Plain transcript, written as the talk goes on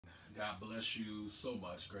God bless you so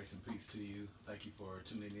much. Grace and peace to you. Thank you for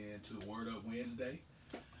tuning in to Word Up Wednesday.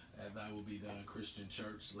 As I will be done, Christian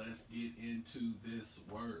Church, let's get into this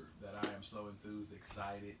word that I am so enthused,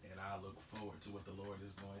 excited, and I look forward to what the Lord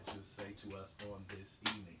is going to say to us on this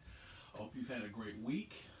evening. I hope you've had a great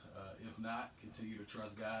week. If not, continue to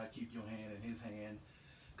trust God. Keep your hand in His hand,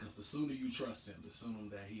 because the sooner you trust Him, the sooner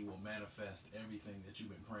that He will manifest everything that you've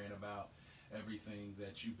been praying about, everything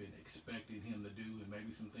that you've been expecting Him to do, and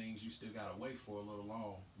maybe some things you still got to wait for a little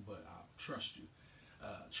long, but I trust you.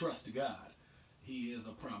 Trust God. He is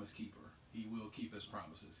a promise keeper. He will keep His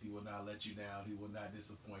promises. He will not let you down. He will not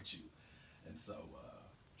disappoint you. And so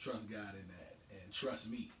trust God in that. And trust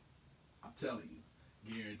me. I'm telling you,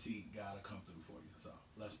 guaranteed God will come through for you. So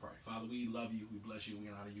let's pray. Father, we love you. We bless you. We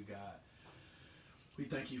honor you, God. We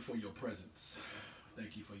thank you for your presence.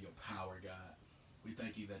 Thank you for your power, God. We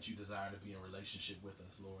thank you that you desire to be in relationship with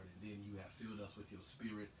us, Lord. And then you have filled us with your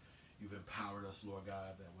spirit. You've empowered us, Lord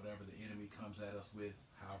God, that whatever the enemy comes at us with,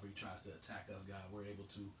 however he tries to attack us, God, we're able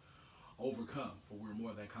to overcome, for we're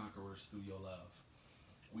more than conquerors through your love.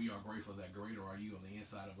 We are grateful that greater are you on the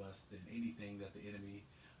inside of us than anything that the enemy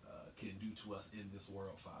can do to us in this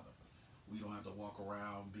world, Father. We don't have to walk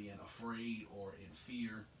around being afraid or in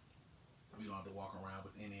fear. We don't have to walk around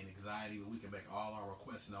with any anxiety, but we can make all our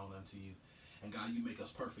requests known unto you. And God, you make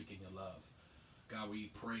us perfect in your love. God,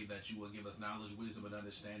 we pray that you will give us knowledge, wisdom, and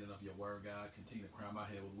understanding of your word, God. Continue to crown my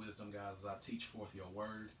head with wisdom, God, as I teach forth your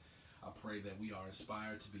word. I pray that we are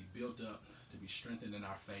inspired to be built up, to be strengthened in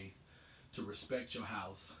our faith, to respect your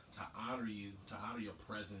house, to honor you, to honor your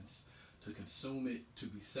presence, to consume it, to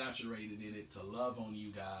be saturated in it, to love on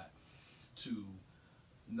you, God, to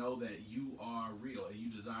know that you are real and you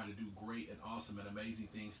desire to do great and awesome and amazing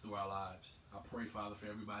things through our lives. I pray, Father, for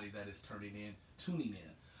everybody that is tuning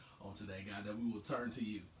in on today, God, that we will turn to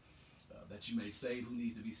you, that you may save who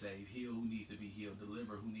needs to be saved, heal who needs to be healed,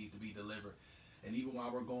 deliver who needs to be delivered. And even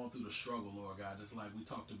while we're going through the struggle, Lord God, just like we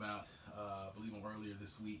talked about, I believe earlier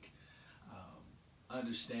this week,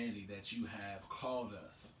 understanding that you have called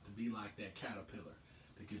us to be like that caterpillar,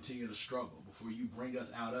 to continue to struggle. Before you bring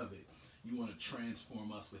us out of it, you want to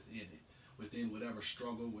transform us within it, within whatever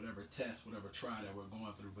struggle, whatever test, whatever try that we're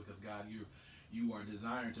going through, because God, you are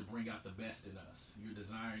desiring to bring out the best in us. You're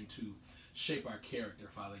desiring to shape our character,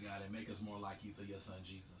 Father God, and make us more like you through your Son,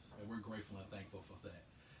 Jesus. And we're grateful and thankful for that.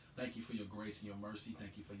 Thank you for your grace and your mercy.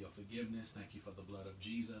 Thank you for your forgiveness. Thank you for the blood of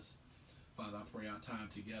Jesus. Father, I pray our time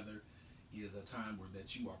together is a time where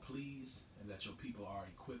that you are pleased and that your people are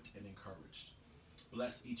equipped and encouraged.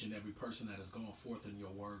 Bless each and every person that is going forth in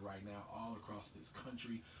your word right now, all across this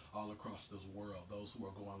country, all across this world, those who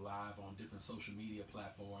are going live on different social media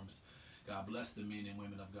platforms. God, bless the men and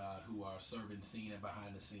women of God who are serving seen and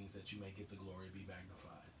behind the scenes, that you may get the glory, be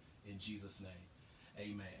magnified. In Jesus' name,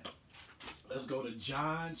 amen. Let's go to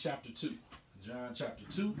John chapter 2. John chapter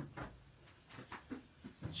 2.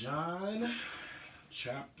 John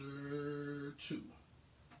chapter 2.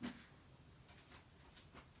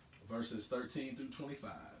 Verses 13 through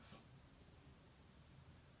 25.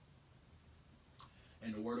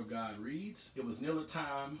 And the word of God reads, "It was nearly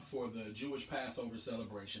time for the Jewish Passover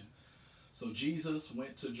celebration. So Jesus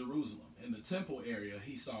went to Jerusalem. In the temple area,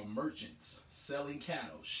 he saw merchants selling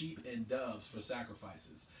cattle, sheep, and doves for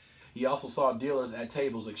sacrifices. He also saw dealers at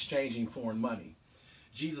tables exchanging foreign money.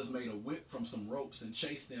 Jesus made a whip from some ropes and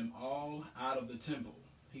chased them all out of the temple.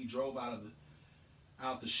 He drove out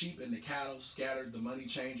the sheep and the cattle, scattered the money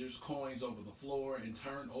changers' coins over the floor, and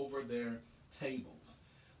turned over their tables.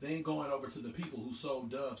 Then going over to the people who sold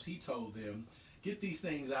doves, he told them, 'Get these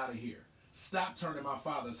things out of here. Stop turning my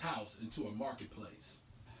Father's house into a marketplace.'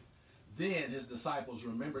 Then his disciples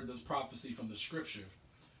remembered this prophecy from the scripture,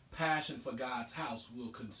 'Passion for God's house will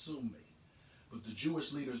consume me.' But the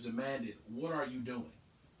Jewish leaders demanded, 'What are you doing?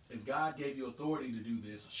 If God gave you authority to do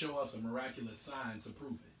this, show us a miraculous sign to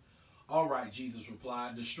prove it.' 'All right,' Jesus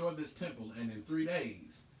replied, 'destroy this temple, and in 3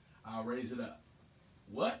 days I'll raise it up.'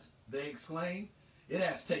 'What?' they exclaimed. 'It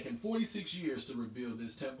has taken 46 years to rebuild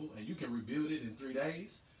this temple, and you can rebuild it in 3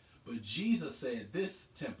 days?' But Jesus said this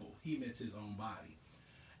temple, he meant his own body.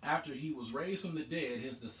 After he was raised from the dead,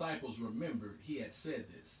 his disciples remembered he had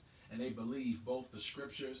said this, and they believed both the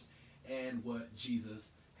scriptures and what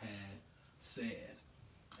Jesus had said."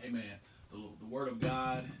 Amen. The word of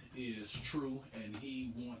God is true, and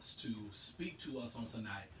he wants to speak to us on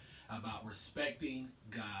tonight about respecting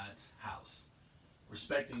God's house.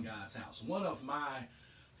 Respecting God's house. One of my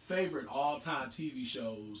favorite all-time TV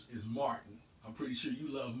shows is Martin. I'm pretty sure you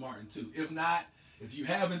love Martin too. If not, if you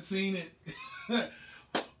haven't seen it,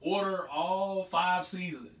 order all 5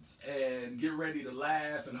 seasons and get ready to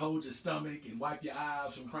laugh and hold your stomach and wipe your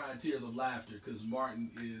eyes from crying tears of laughter, because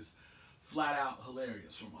Martin is flat out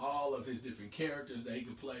hilarious. From all of his different characters that he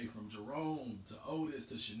could play, from Jerome to Otis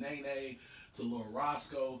to Shanae to Lord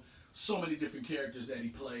Roscoe, so many different characters that he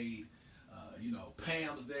played.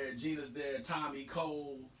 Pam's there, Gina's there, Tommy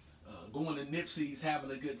Cole, going to Nipsey's,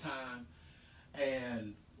 having a good time.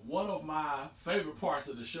 And one of my favorite parts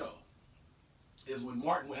of the show is when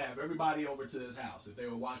Martin would have everybody over to his house. If they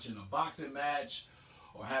were watching a boxing match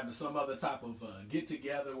or having some other type of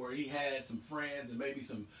get-together where he had some friends and maybe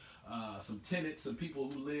some tenants, some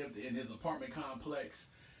people who lived in his apartment complex.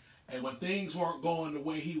 And when things weren't going the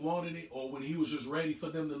way he wanted it, or when he was just ready for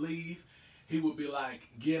them to leave, he would be like,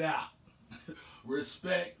 get out.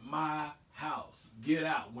 Respect my house. Get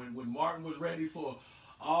out. When Martin was ready for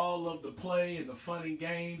all of the play and the fun and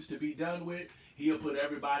games to be done with, he'll put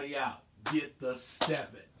everybody out. Get the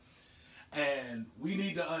stepping. And we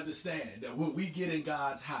need to understand that when we get in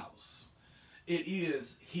God's house, it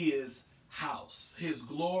is his house. His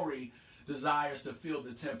glory desires to fill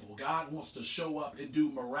the temple. God wants to show up and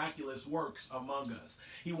do miraculous works among us.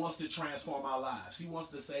 He wants to transform our lives. He wants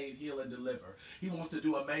to save, heal, and deliver. He wants to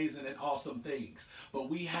do amazing and awesome things. But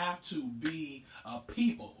we have to be a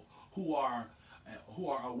people who are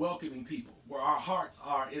a welcoming people, where our hearts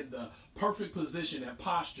are in the perfect position and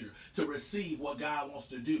posture to receive what God wants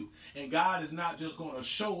to do. And God is not just going to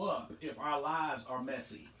show up if our lives are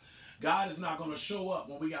messy. God is not going to show up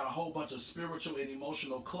when we got a whole bunch of spiritual and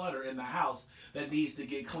emotional clutter in the house that needs to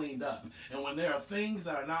get cleaned up. And when there are things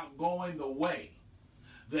that are not going the way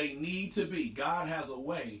they need to be, God has a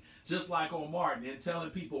way, just like on Martin, in telling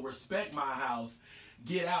people, respect my house,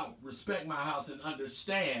 get out, respect my house, and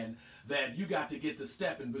understand that you got to get the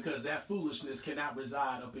stepping, because that foolishness cannot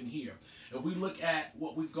reside up in here. If we look at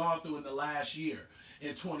what we've gone through in the last year,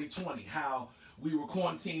 in 2020, how we were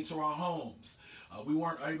quarantined to our homes. We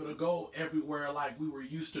weren't able to go everywhere like we were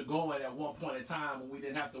used to going at one point in time, when we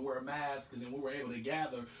didn't have to wear masks, and then we were able to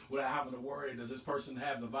gather without having to worry, does this person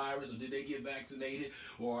have the virus, or did they get vaccinated,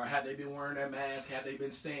 or have they been wearing their mask, have they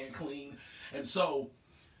been staying clean? And so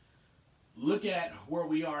look at where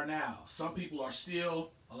we are now. Some people are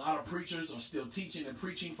still, a lot of preachers are still teaching and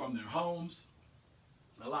preaching from their homes.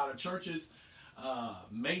 A lot of churches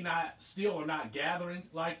still are not gathering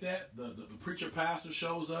like that. The preacher pastor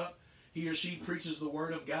shows up. He or she preaches the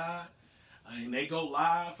word of God, and they go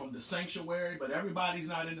live from the sanctuary, but everybody's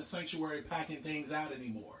not in the sanctuary packing things out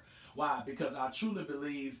anymore. Why? Because I truly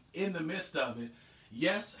believe in the midst of it,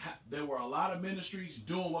 yes, there were a lot of ministries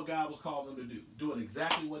doing what God was calling them to do, doing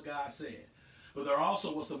exactly what God said. But there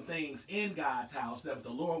also were some things in God's house that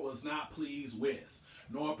the Lord was not pleased with,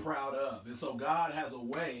 nor proud of. And so God has a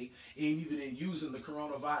way, even in using the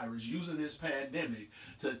coronavirus, using this pandemic,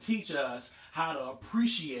 to teach us how to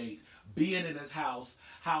appreciate being in his house,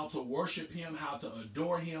 how to worship him, how to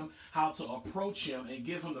adore him, how to approach him and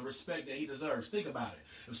give him the respect that he deserves. Think about it.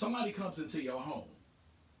 If somebody comes into your home,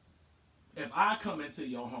 if I come into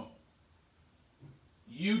your home,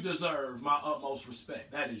 you deserve my utmost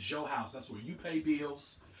respect. That is your house. That's where you pay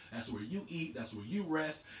bills. That's where you eat. That's where you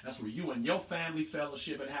rest. That's where you and your family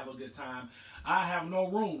fellowship and have a good time. I have no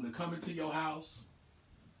room to come into your house,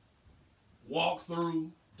 walk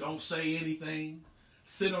through, don't say anything,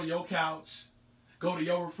 sit on your couch, go to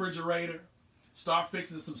your refrigerator, start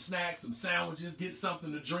fixing some snacks, some sandwiches, get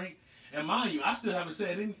something to drink. And mind you, I still haven't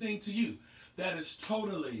said anything to you. That is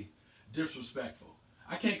totally disrespectful.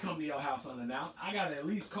 I can't come to your house unannounced. I got to at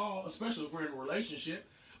least call, especially if we're in a relationship.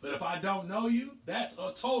 But if I don't know you, that's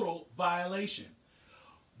a total violation.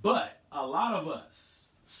 But a lot of us,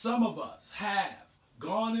 some of us, have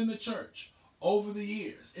gone in the church over the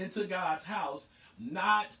years into God's house,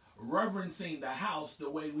 not reverencing the house the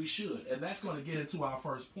way we should. And that's going to get into our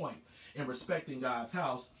first point in respecting God's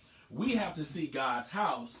house. We have to see God's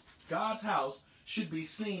house. God's house should be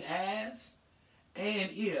seen as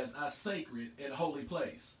and is a sacred and holy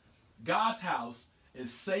place. God's house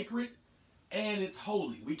is sacred and it's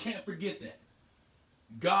holy. We can't forget that.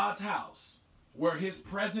 God's house, where his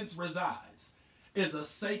presence resides, is a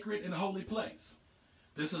sacred and holy place.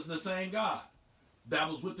 This is the same God that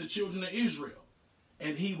was with the children of Israel.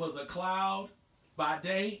 And he was a cloud by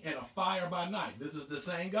day and a fire by night. This is the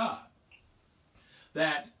same God.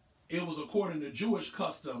 That it was according to Jewish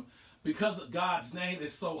custom, because God's name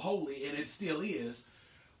is so holy, and it still is,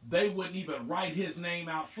 they wouldn't even write his name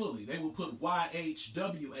out fully. They would put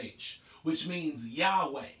YHWH, which means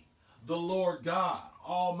Yahweh, the Lord God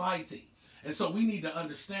Almighty. And so we need to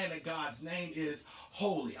understand that God's name is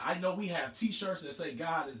holy. I know we have t-shirts that say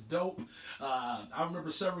God is dope. I remember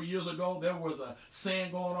several years ago there was a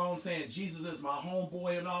saying going on saying Jesus is my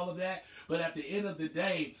homeboy and all of that. But at the end of the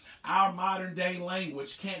day, our modern day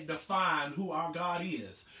language can't define who our God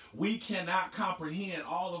is. We cannot comprehend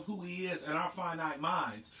all of who he is in our finite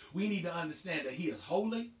minds. We need to understand that he is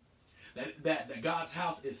holy, that God's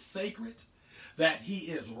house is sacred, that he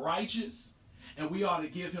is righteous, and we ought to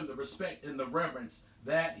give him the respect and the reverence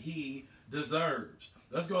that he deserves.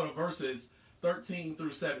 Let's go to verses 13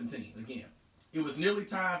 through 17 again. It was nearly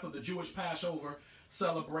time for the Jewish Passover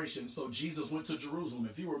celebration, so Jesus went to Jerusalem.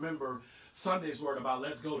 If you remember Sunday's word about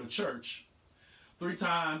let's go to church, 3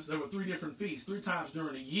 times, there were 3 different feasts, 3 times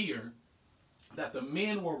during a year that the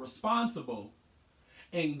men were responsible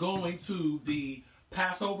in going to the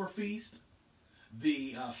Passover feast,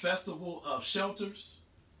 the festival of shelters,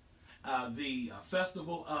 the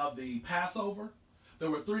festival of the Passover.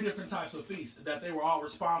 There were 3 different types of feasts that they were all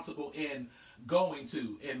responsible in going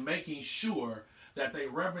to and making sure that they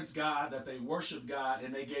reverenced God, that they worshiped God,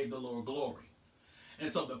 and they gave the Lord glory.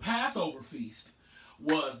 And so the Passover feast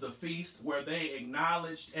was the feast where they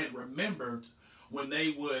acknowledged and remembered when they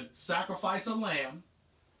would sacrifice a lamb,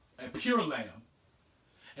 a pure lamb,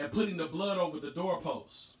 and putting the blood over the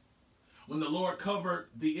doorposts. When the Lord covered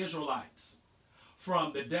the Israelites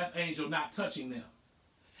from the death angel not touching them.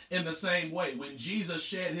 In the same way, when Jesus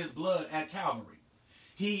shed his blood at Calvary,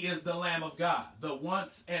 he is the Lamb of God, the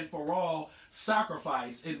once and for all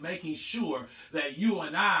sacrifice in making sure that you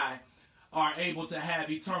and I are able to have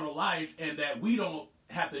eternal life and that we don't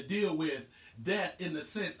have to deal with death in the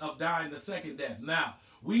sense of dying the second death. Now,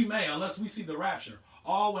 we may, unless we see the rapture,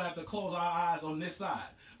 all will have to close our eyes on this side.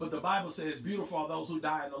 But the Bible says, beautiful are those who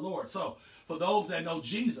die in the Lord. So, for those that know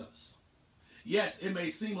Jesus, yes, it may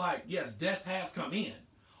seem like, yes, death has come in.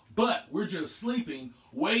 But we're just sleeping,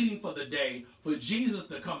 waiting for the day for Jesus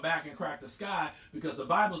to come back and crack the sky, because the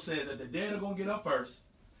Bible says that the dead are going to get up first,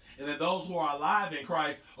 and then those who are alive in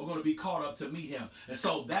Christ are going to be caught up to meet him. And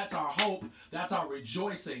so that's our hope, that's our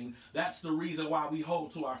rejoicing, that's the reason why we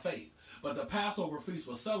hold to our faith. But the Passover feast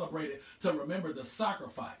was celebrated to remember the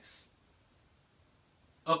sacrifice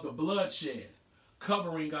of the bloodshed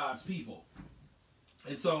covering God's people.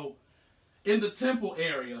 And so in the temple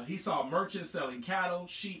area, he saw merchants selling cattle,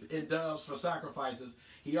 sheep, and doves for sacrifices.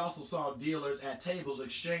 He also saw dealers at tables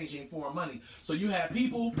exchanging foreign money. So you had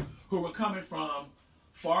people who were coming from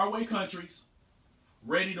faraway countries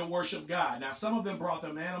ready to worship God. Now, some of them brought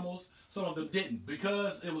them animals, some of them didn't.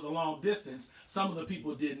 Because it was a long distance, some of the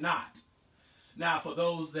people did not. Now, for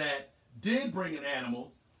those that did bring an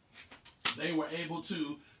animal, they were able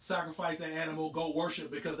to sacrifice that animal, go worship,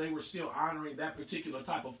 because they were still honoring that particular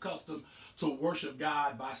type of custom to worship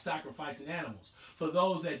God by sacrificing animals. For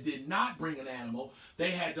those that did not bring an animal,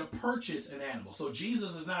 they had to purchase an animal. So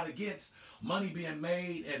Jesus is not against money being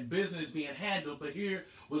made and business being handled, but here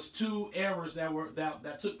was 2 errors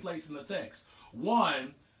that took place in the text.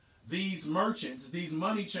 One, these merchants, these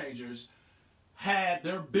money changers, had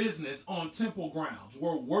their business on temple grounds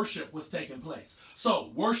where worship was taking place. So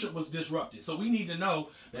worship was disrupted. So we need to know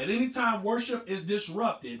that anytime worship is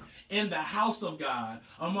disrupted in the house of God,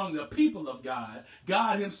 among the people of God,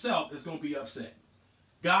 God himself is going to be upset.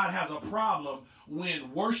 God has a problem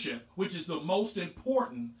when worship, which is the most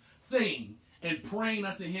important thing, and praying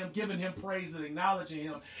unto him, giving him praise and acknowledging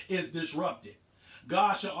him, is disrupted.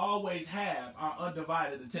 God shall always have our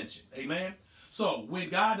undivided attention. Amen? So when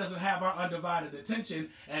God doesn't have our undivided attention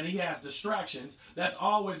and he has distractions, that's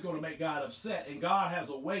always going to make God upset. And God has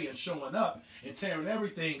a way of showing up and tearing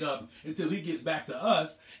everything up until he gets back to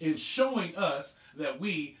us and showing us that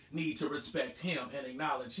we need to respect him and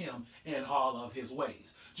acknowledge him in all of his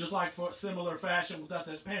ways. Just like for similar fashion with us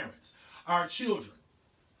as parents. Our children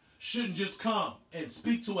shouldn't just come and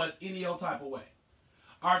speak to us any old type of way.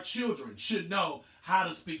 Our children should know how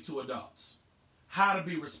to speak to adults, how to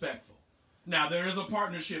be respectful. Now, there is a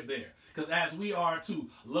partnership there, because as we are to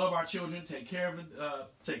love our children, take care of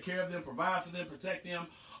them, provide for them, protect them,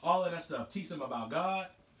 all of that stuff, teach them about God,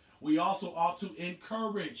 we also ought to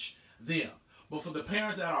encourage them. But for the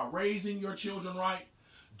parents that are raising your children right,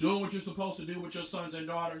 doing what you're supposed to do with your sons and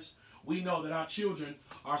daughters, we know that our children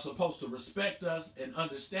are supposed to respect us and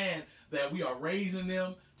understand that we are raising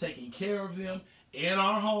them, taking care of them in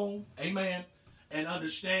our home, amen, and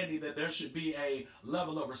understanding that there should be a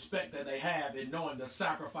level of respect that they have in knowing the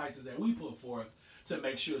sacrifices that we put forth to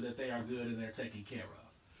make sure that they are good and they're taken care of.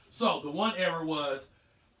 So the one error was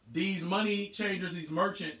these money changers, these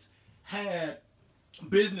merchants, had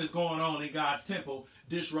business going on in God's temple,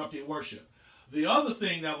 disrupting worship. The other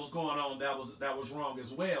thing that was going on that was wrong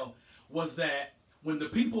as well was that when the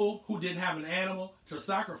people who didn't have an animal to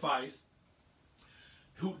sacrifice,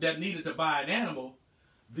 that needed to buy an animal,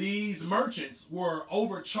 these merchants were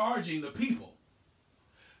overcharging the people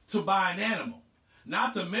to buy an animal.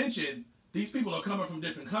 Not to mention, these people are coming from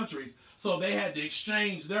different countries, so they had to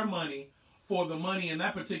exchange their money for the money in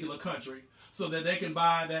that particular country so that they can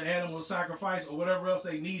buy that animal sacrifice or whatever else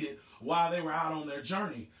they needed while they were out on their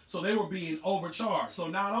journey. So they were being overcharged. So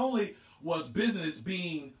not only was business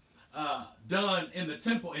being done in the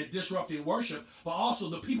temple and disrupting worship, but also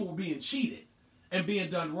the people were being cheated and being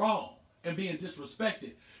done wrong and being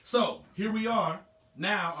disrespected. So here we are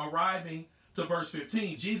now arriving to verse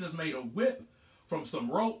 15. Jesus made a whip from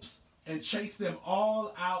some ropes and chased them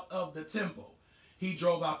all out of the temple. He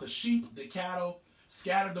drove out the sheep, the cattle,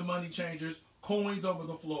 scattered the money changers, coins over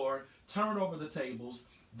the floor, turned over the tables.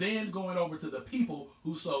 Then going over to the people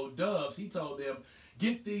who sold doves, he told them,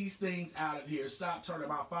 get these things out of here. Stop turning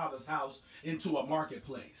my Father's house into a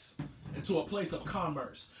marketplace, into a place of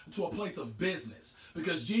commerce, into a place of business.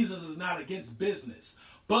 Because Jesus is not against business.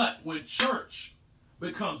 But when church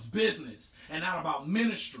becomes business and not about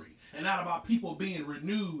ministry, and not about people being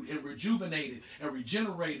renewed and rejuvenated and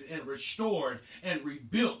regenerated and restored and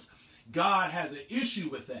rebuilt, God has an issue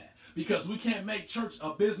with that, because we can't make church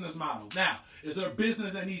a business model. Now, is there a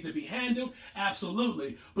business that needs to be handled?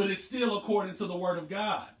 Absolutely. But it's still according to the Word of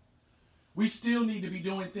God. We still need to be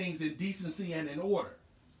doing things in decency and in order.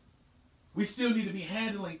 We still need to be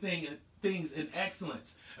handling things in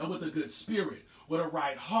excellence and with a good spirit, with a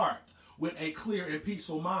right heart, with a clear and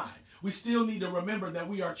peaceful mind. We still need to remember that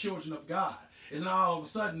we are children of God. It's not all of a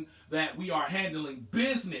sudden that we are handling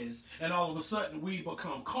business and all of a sudden we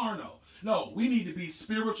become carnal. No, we need to be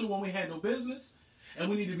spiritual when we handle business, and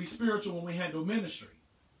we need to be spiritual when we handle ministry.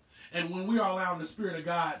 And when we are allowing the Spirit of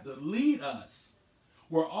God to lead us,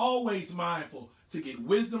 we're always mindful to get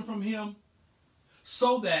wisdom from Him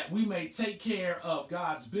so that we may take care of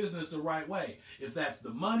God's business the right way. If that's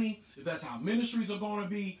the money, if that's how ministries are going to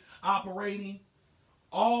be operating,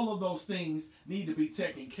 all of those things need to be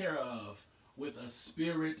taken care of with a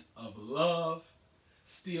spirit of love,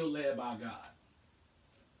 still led by God.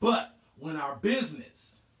 But when our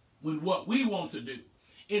business, when what we want to do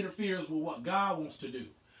interferes with what God wants to do,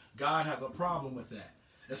 God has a problem with that.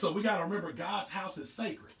 And so we got to remember, God's house is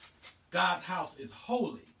sacred. God's house is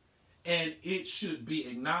holy. And it should be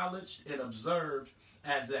acknowledged and observed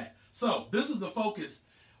as that. So this is the focus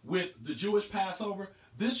with the Jewish Passover.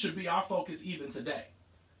 This should be our focus even today.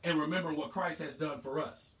 And remember what Christ has done for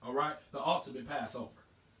us, all right? The ultimate Passover.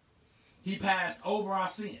 He passed over our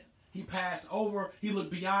sin. He passed over, he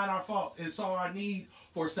looked beyond our faults and saw our need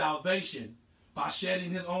for salvation by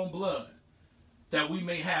shedding his own blood, that we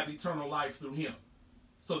may have eternal life through him,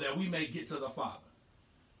 so that we may get to the Father.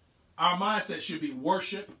 Our mindset should be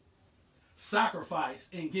worship, sacrifice,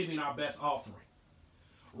 and giving our best offering.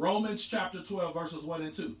 Romans chapter 12, verses 1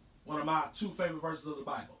 and 2, one of my two favorite verses of the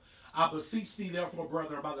Bible. I beseech thee, therefore,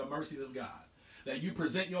 brethren, by the mercies of God, that you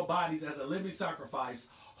present your bodies as a living sacrifice,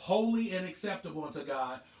 holy and acceptable unto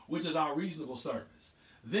God, which is our reasonable service.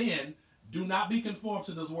 Then do not be conformed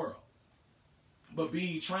to this world, but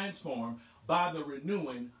be transformed by the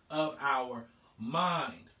renewing of our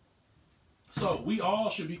mind. So we all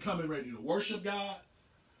should be coming ready to worship God,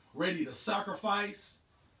 ready to sacrifice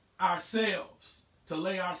ourselves, to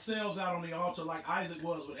lay ourselves out on the altar like Isaac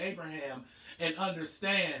was with Abraham, and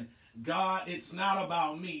understand, God, it's not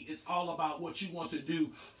about me. It's all about what you want to do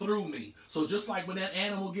through me. So just like when that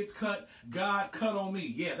animal gets cut, God cut on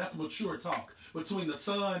me. Yeah, that's mature talk between the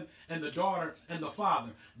son and the daughter and the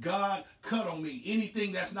father. God cut on me.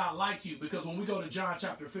 Anything that's not like you. Because when we go to John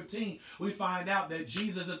chapter 15, we find out that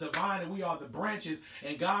Jesus is the vine and we are the branches.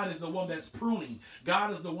 And God is the one that's pruning.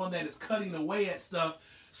 God is the one that is cutting away at stuff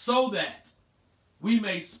so that we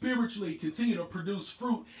may spiritually continue to produce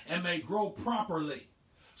fruit and may grow properly.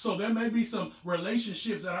 So there may be some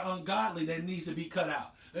relationships that are ungodly that needs to be cut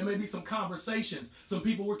out. There may be some conversations, some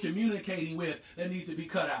people we're communicating with that needs to be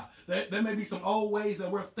cut out. There may be some old ways that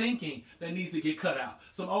we're thinking that needs to get cut out.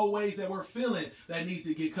 Some old ways that we're feeling that needs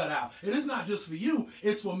to get cut out. It is not just for you,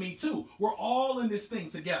 it's for me too. We're all in this thing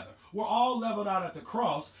together. We're all leveled out at the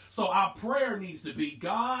cross. So our prayer needs to be,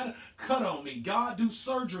 God, cut on me. God, do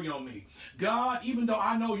surgery on me. God, even though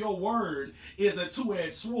I know your word is a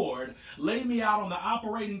two-edged sword, lay me out on the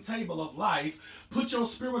operating table of life. Put your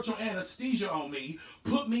spiritual anesthesia on me.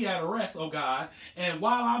 Put me at rest, oh God. And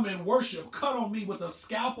while I'm in worship, cut on me with the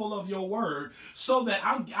scalpel of your word so that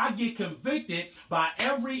I get convicted by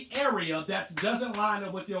every area that doesn't line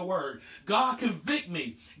up with your word. God, convict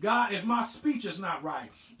me. God, if my speech is not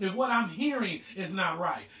right, if what I'm hearing is not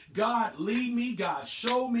right. God, lead me. God,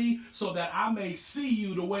 show me so that I may see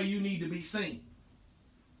you the way you need to be seen.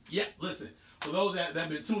 Yeah, listen. For those that have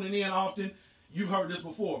been tuning in often, you've heard this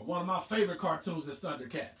before. One of my favorite cartoons is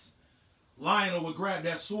Thundercats. Lionel would grab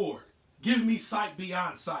that sword. Give me sight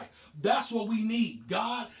beyond sight. That's what we need.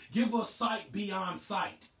 God, give us sight beyond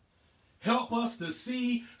sight. Help us to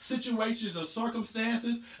see situations or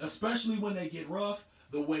circumstances, especially when they get rough,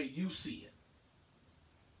 the way you see it.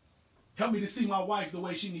 Help me to see my wife the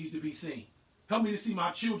way she needs to be seen. Help me to see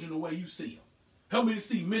my children the way you see them. Help me to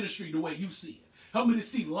see ministry the way you see it. Help me to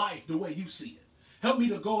see life the way you see it. Help me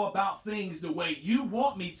to go about things the way you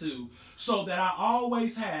want me to, so that I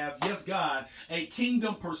always have, yes, God, a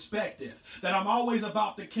kingdom perspective, that I'm always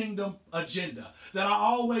about the kingdom agenda, that I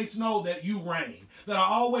always know that you reign, that I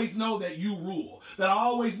always know that you rule, that I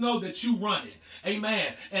always know that you run it.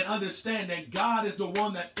 Amen. And understand that God is the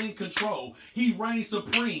one that's in control. He reigns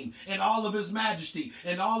supreme in all of his majesty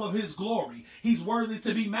and all of his glory. He's worthy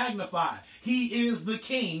to be magnified. He is the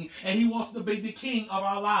king, and he wants to be the king of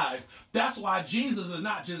our lives. That's why Jesus is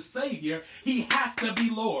not just Savior. He has to be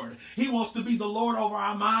Lord. He wants to be the Lord over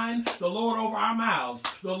our mind, the Lord over our mouths,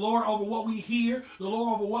 the Lord over what we hear, the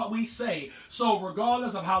Lord over what we say. So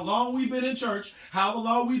regardless of how long we've been in church, how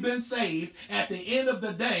long we've been saved, at the end of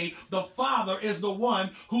the day, the Father is the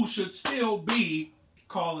one who should still be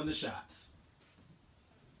calling the shots.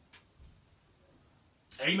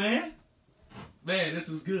 Amen? Man, this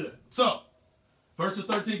is good. So, verses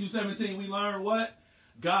 13 through 17, we learn what?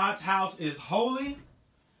 God's house is holy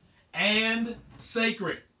and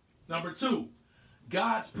sacred. Number 2,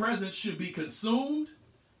 God's presence should be consumed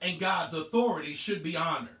and God's authority should be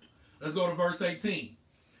honored. Let's go to verse 18.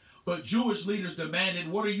 But Jewish leaders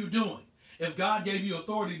demanded, what are you doing? If God gave you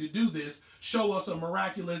authority to do this, show us a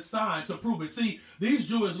miraculous sign to prove it. See, these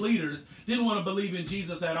Jewish leaders didn't want to believe in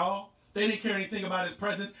Jesus at all. They didn't care anything about his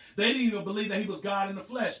presence. They didn't even believe that he was God in the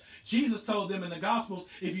flesh. Jesus told them in the Gospels,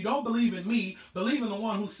 if you don't believe in me, believe in the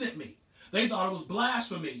one who sent me. They thought it was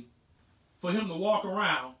blasphemy for him to walk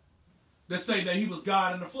around to say that he was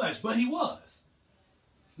God in the flesh, but he was.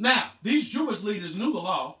 Now, these Jewish leaders knew the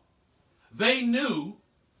law. They knew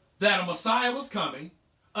that a Messiah was coming,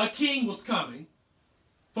 a king was coming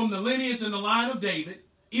from the lineage and the line of David,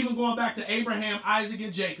 even going back to Abraham, Isaac,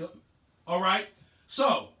 and Jacob. All right?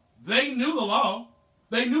 So, they knew the law.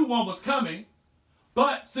 They knew one was coming.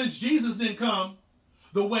 But since Jesus didn't come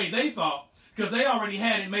the way they thought, because they already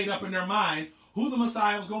had it made up in their mind who the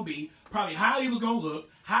Messiah was going to be, probably how he was going to look,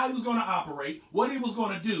 how he was going to operate, what he was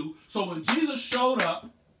going to do. So when Jesus showed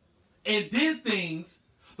up and did things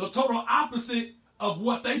the total opposite of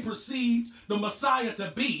what they perceived the Messiah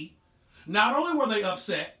to be, not only were they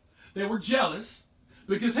upset, they were jealous,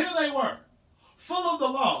 because here they were, full of the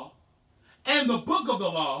law, and the book of the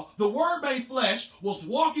law, the word made flesh, was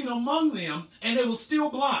walking among them, and they were still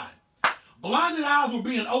blind. Blinded eyes were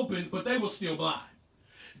being opened, but they were still blind.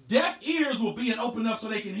 Deaf ears were being opened up so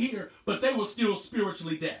they can hear, but they were still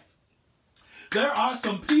spiritually deaf. There are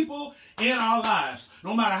some people in our lives,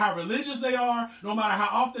 no matter how religious they are, no matter how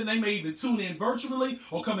often they may even tune in virtually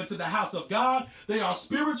or come into the house of God, they are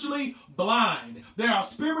spiritually blind. They are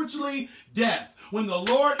spiritually deaf. When the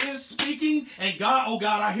Lord is speaking and God, oh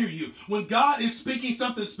God, I hear you. When God is speaking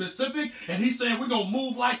something specific and he's saying we're going to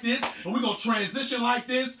move like this and we're going to transition like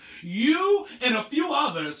this, you and a few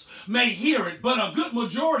others may hear it, but a good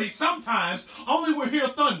majority sometimes only will hear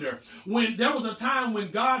thunder. When there was a time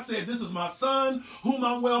when God said, this is my son whom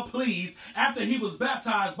I'm well pleased, after he was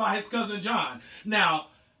baptized by his cousin John. Now,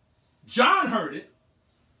 John heard it.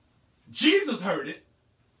 Jesus heard it.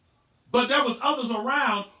 But there was others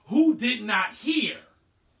around who did not hear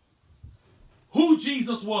who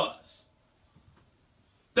Jesus was.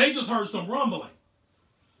 They just heard some rumbling.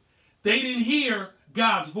 They didn't hear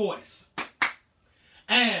God's voice.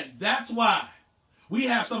 And that's why we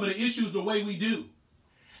have some of the issues the way we do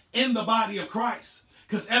in the body of Christ.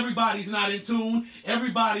 Because everybody's not in tune.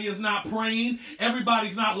 Everybody is not praying.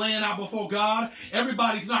 Everybody's not laying out before God.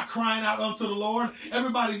 Everybody's not crying out unto the Lord.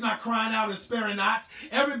 Everybody's not crying out and sparing not.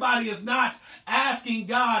 Everybody is not asking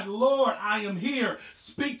God, Lord, I am here.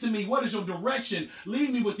 Speak to me. What is your direction? Lead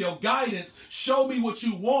me with your guidance. Show me what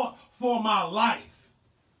you want for my life.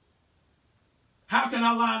 How can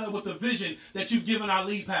I line up with the vision that you've given our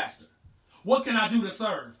lead pastor? What can I do to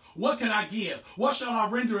serve? What can I give? What shall I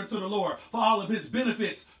render unto the Lord for all of his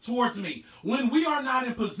benefits towards me? When we are not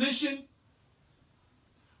in position,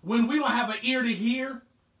 when we don't have an ear to hear,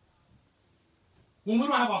 when we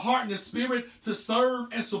don't have a heart and a spirit to serve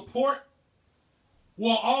and support,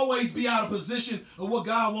 we'll always be out of position of what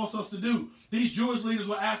God wants us to do. these Jewish leaders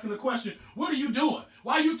were asking the question, what are you doing?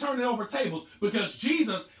 Why are you turning over tables? Because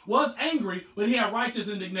Jesus was angry, but he had righteous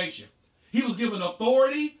indignation. He was given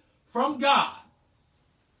authority from God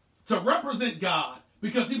to represent God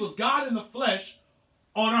because he was God in the flesh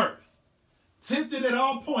on earth, tempted at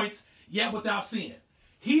all points, yet without sin.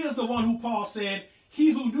 He is the one who Paul said,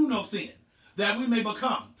 he who do no sin, that we may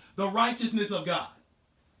become the righteousness of God.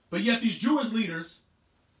 But yet these Jewish leaders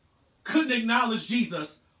couldn't acknowledge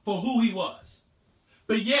Jesus for who he was.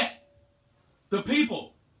 But yet, the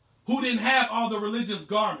people who didn't have all the religious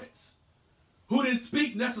garments, who didn't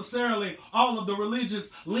speak necessarily all of the religious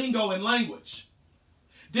lingo and language,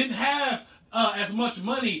 didn't have as much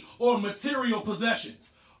money or material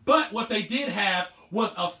possessions. But what they did have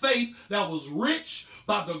was a faith that was rich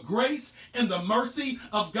by the grace and the mercy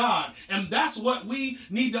of God. And that's what we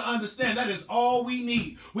need to understand. That is all we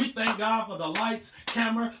need. We thank God for the lights,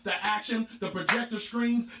 camera, the action, the projector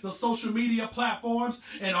screens, the social media platforms,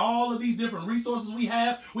 and all of these different resources we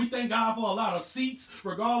have. We thank God for a lot of seats,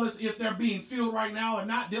 regardless if they're being filled right now or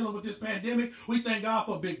not, dealing with this pandemic. We thank God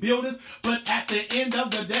for big buildings. But at the end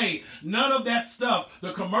of the day, none of that stuff,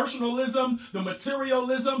 the commercialism, the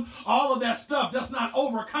materialism, all of that stuff does not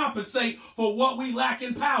overcompensate for what we lack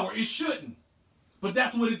in power. It shouldn't. But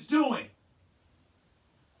that's what it's doing.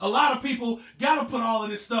 A lot of people got to put all of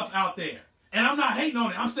this stuff out there. And I'm not hating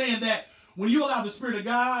on it. I'm saying that when you allow the Spirit of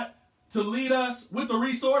God to lead us with the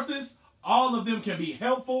resources, all of them can be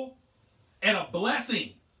helpful and a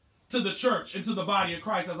blessing to the church and to the body of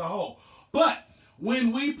Christ as a whole. But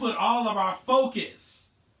when we put all of our focus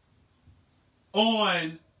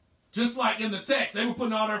on, just like in the text, they were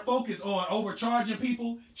putting all their focus on overcharging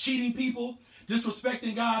people, cheating people,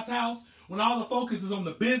 disrespecting God's house, when all the focus is on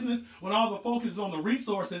the business, when all the focus is on the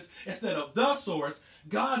resources instead of the source,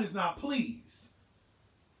 God is not pleased.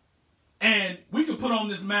 And we can put on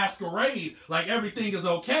this masquerade like everything is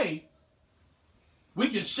okay. We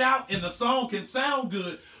can shout and the song can sound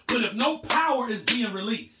good, but if no power is being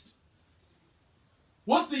released,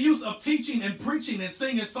 what's the use of teaching and preaching and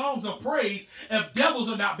singing songs of praise if devils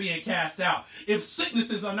are not being cast out, if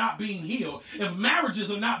sicknesses are not being healed, if marriages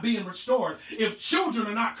are not being restored, if children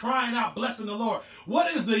are not crying out blessing the Lord?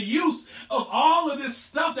 What is the use of all of this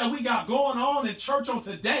stuff that we got going on in church on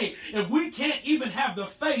today if we can't even have the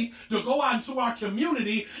faith to go out into our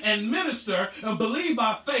community and minister and believe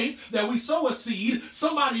by faith that we sow a seed,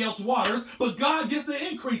 somebody else waters, but God gets the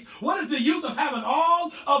increase? What is the use of having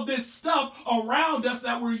all of this stuff around us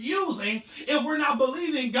that we're using if we're not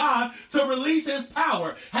believing God to release his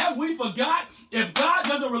power? Have we forgot? If God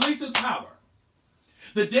doesn't release his power,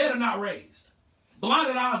 the dead are not raised,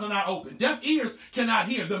 blinded eyes are not opened, deaf ears cannot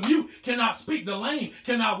hear, the mute cannot speak, the lame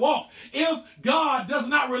cannot walk. If God does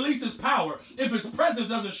not release his power, if his presence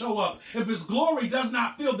doesn't show up, if his glory does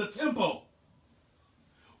not fill the temple,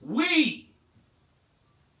 we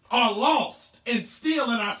are lost and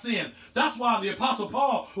still in our sin. That's why the Apostle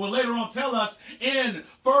Paul will later on tell us in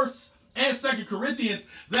 1st and 2nd Corinthians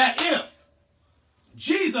that if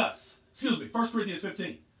Jesus, 1 Corinthians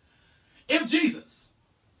 15, if Jesus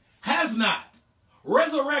has not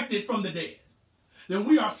resurrected from the dead, then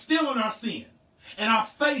we are still in our sin and our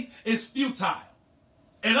faith is futile.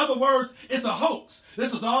 In other words, it's a hoax.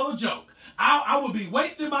 This is all a joke. I would be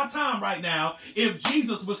wasting my time right now if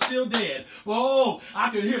Jesus was still dead. Oh, I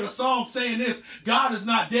could hear the song saying this: God is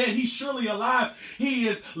not dead, he's surely alive. He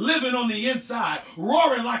is living on the inside,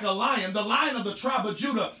 roaring like a lion, the Lion of the tribe of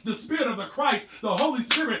Judah. The Spirit of the Christ, the Holy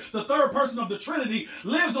Spirit, the third person of the Trinity,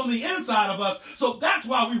 lives on the inside of us. So that's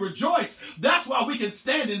why we rejoice. That's why we can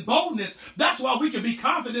stand in boldness. That's why we can be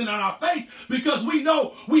confident in our faith, because we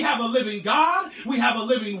know we have a living God, we have a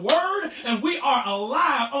living word, and we are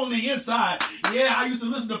alive on the inside. Yeah, I used to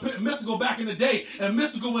listen to Mystical back in the day, and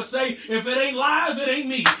Mystical would say, if it ain't live, it ain't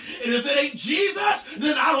me. And if it ain't Jesus,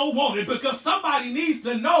 then I don't want it, because somebody needs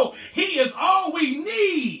to know he is all we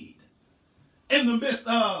need in the midst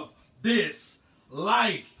of this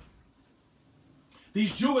life.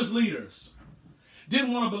 These Jewish leaders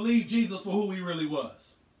didn't want to believe Jesus for who he really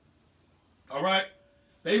was. All right?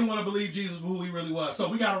 They didn't want to believe Jesus for who he really was. So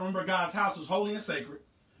we got to remember God's house is holy and sacred.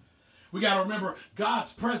 We got to remember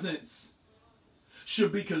God's presence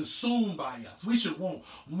should be consumed by us. We should want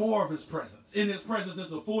more of his presence. In his presence is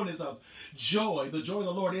the fullness of joy. The joy of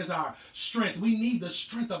the Lord is our strength. We need the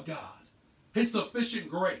strength of God, his sufficient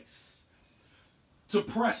grace, to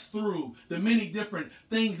press through the many different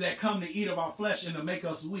things that come to eat of our flesh and to make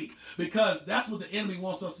us weak, because that's what the enemy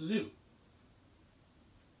wants us to do.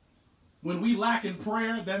 When we lack in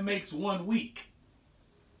prayer, that makes one weak.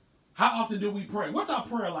 How often do we pray? What's our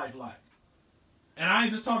prayer life like? And I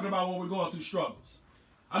ain't just talking about when we're going through struggles.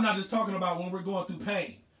 I'm not just talking about when we're going through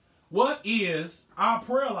pain. What is our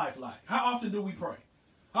prayer life like? How often do we pray?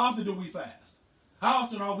 How often do we fast? How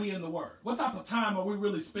often are we in the Word? What type of time are we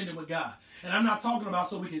really spending with God? And I'm not talking about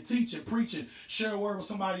so we can teach and preach and share a word with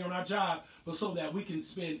somebody on our job, but so that we can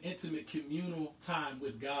spend intimate communal time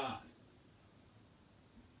with God.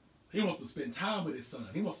 He wants to spend time with his son.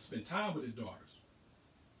 He wants to spend time with his daughters.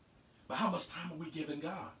 But how much time are we giving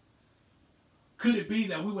God? Could it be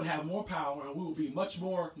that we would have more power and we would be much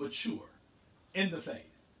more mature in the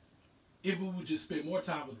faith if we would just spend more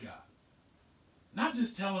time with God? Not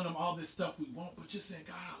just telling him all this stuff we want, but just saying,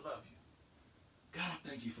 God, I love you. God, I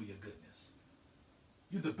thank you for your goodness.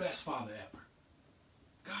 You're the best father ever.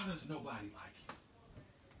 God, there's nobody like you.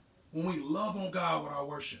 When we love on God with our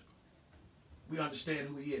worship, we understand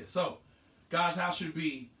who he is. So, God's house should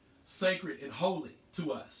be sacred and holy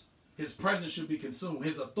to us. His presence should be consumed.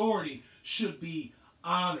 His authority should be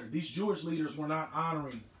honored. These Jewish leaders were not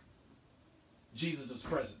honoring Jesus'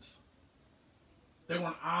 presence. They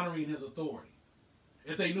weren't honoring his authority.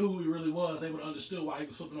 If they knew who he really was, they would have understood why he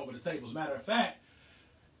was flipping over the tables. Matter of fact,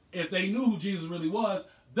 if they knew who Jesus really was,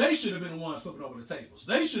 they should have been the ones flipping over the tables.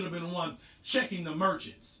 They should have been the one checking the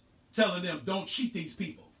merchants, telling them, don't cheat these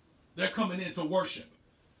people. They're coming in to worship.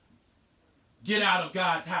 Get out of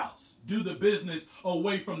God's house. Do the business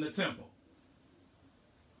away from the temple.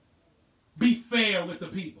 Be fair with the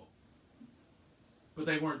people. But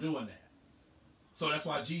they weren't doing that. So that's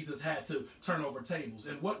why Jesus had to turn over tables.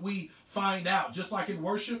 And what we find out, just like in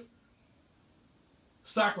worship,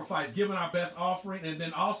 sacrifice, giving our best offering, and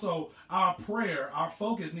then also our prayer, our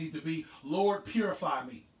focus needs to be, Lord, purify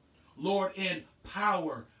me. Lord,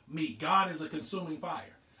 empower me. God is a consuming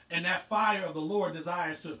fire. And that fire of the Lord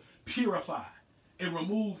desires to purify and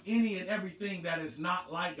remove any and everything that is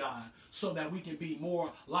not like God so that we can be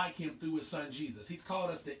more like him through his son Jesus. He's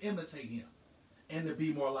called us to imitate him and to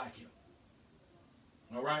be more like him.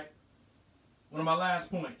 All right? One of my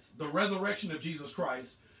last points. The resurrection of Jesus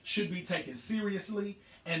Christ should be taken seriously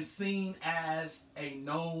and seen as a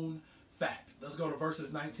known fact. Let's go to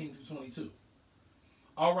verses 19 through 22.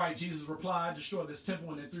 All right, Jesus replied, destroy this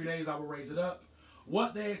temple and in 3 days I will raise it up.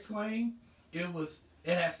 What, they exclaimed?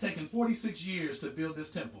 It has taken 46 years to build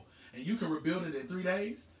this temple, and you can rebuild it in 3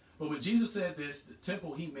 days. But when Jesus said this, the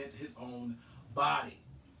temple, he meant his own body.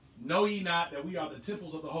 Know ye not that we are the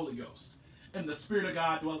temples of the Holy Ghost, and the Spirit of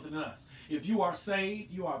God dwelleth in us? If you are saved,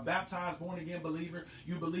 you are a baptized, born-again believer,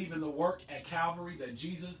 you believe in the work at Calvary that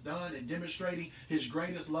Jesus done in demonstrating his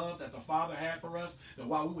greatest love that the Father had for us, that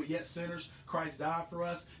while we were yet sinners, Christ died for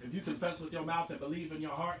us. If you confess with your mouth and believe in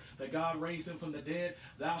your heart that God raised him from the dead,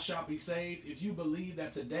 thou shalt be saved. If you believe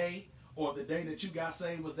that today or the day that you got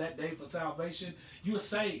saved was that day for salvation, you're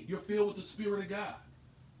saved. You're filled with the Spirit of God.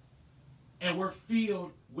 And we're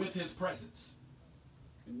filled with his presence.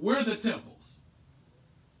 We're the temples.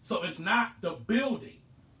 So it's not the building.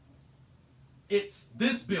 It's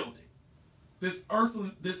this building. This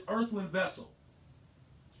earthly vessel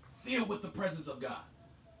filled with the presence of God.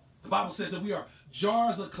 The Bible says that we are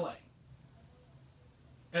jars of clay.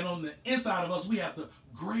 And on the inside of us, we have the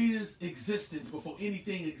greatest existence before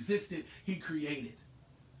anything existed, he created.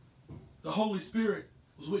 The Holy Spirit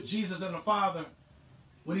was with Jesus and the Father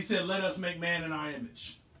when he said, let us make man in our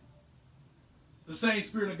image. The same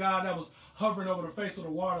Spirit of God that was hovering over the face of the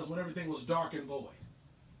waters when everything was dark and void.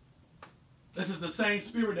 This is the same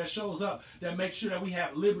Spirit that shows up, that makes sure that we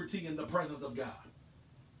have liberty in the presence of God.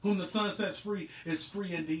 Whom the Son sets free is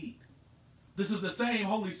free indeed. This is the same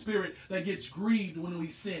Holy Spirit that gets grieved when we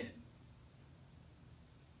sin,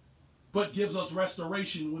 but gives us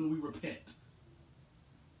restoration when we repent.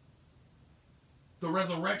 The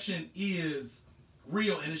resurrection is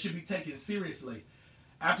real and it should be taken seriously.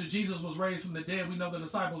 After Jesus was raised from the dead, we know the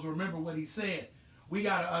disciples remember what he said. We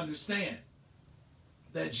got to understand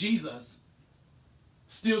that Jesus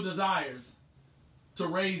still desires to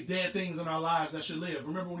raise dead things in our lives that should live.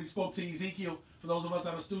 Remember when he spoke to Ezekiel, for those of us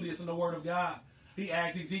that are studious in the Word of God, he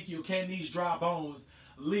asked Ezekiel, can these dry bones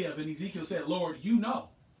live? And Ezekiel said, Lord, you know.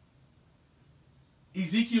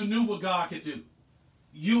 Ezekiel knew what God could do.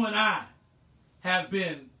 You and I have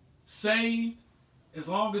been saved as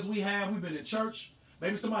long as we've been in church.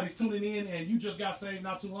 Maybe somebody's tuning in and you just got saved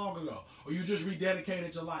not too long ago, or you just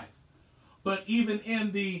rededicated your life. But even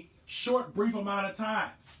in the short, brief amount of time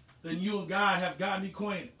that you and God have gotten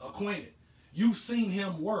acquainted, you've seen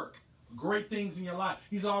him work great things in your life.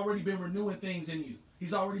 He's already been renewing things in you.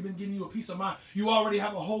 He's already been giving you a peace of mind. You already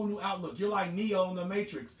have a whole new outlook. You're like Neo in the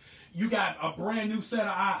Matrix. You got a brand new set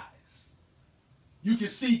of eyes. You can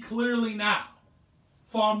see clearly now,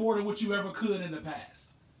 far more than what you ever could in the past.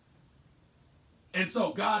 And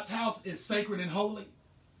so God's house is sacred and holy.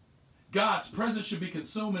 God's presence should be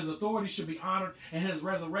consumed, his authority should be honored, and his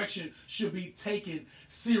resurrection should be taken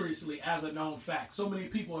seriously as a known fact. So many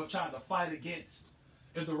people have tried to fight against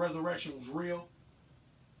if the resurrection was real.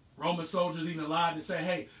 Roman soldiers even lied to say,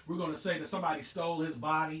 hey, we're going to say that somebody stole his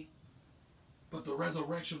body. But the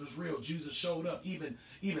resurrection was real. Jesus showed up. Even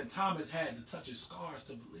Thomas had to touch his scars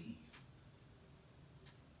to believe.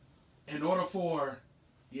 In order for,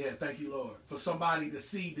 thank you, Lord, for somebody to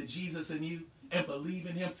see the Jesus in you and believe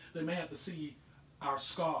in him, they may have to see our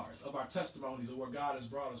scars of our testimonies of where God has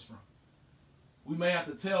brought us from. We may have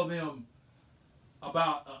to tell them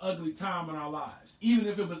about an ugly time in our lives, even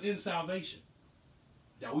if it was in salvation,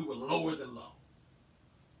 that we were lower than low,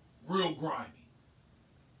 real grimy,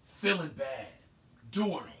 feeling bad,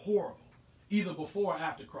 doing horrible, either before or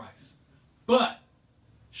after Christ. But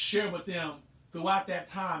share with them throughout that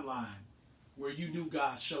timeline where you knew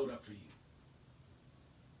God showed up for you.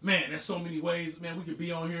 Man, there's so many ways, man, we could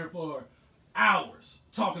be on here for hours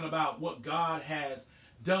talking about what God has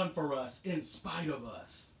done for us in spite of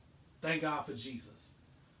us. Thank God for Jesus.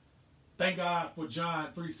 Thank God for John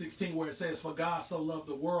 3:16, where it says, for God so loved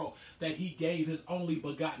the world that he gave his only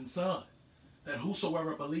begotten son, that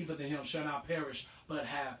whosoever believeth in him shall not perish, but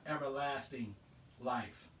have everlasting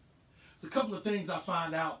life. There's a couple of things I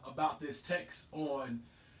find out about this text on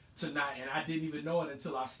tonight, and I didn't even know it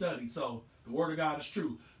until I studied. So the word of God is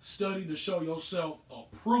true. Study to show yourself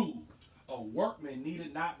approved, a workman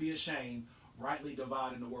needed not be ashamed, rightly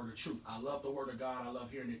dividing the word of truth. I love the word of God. I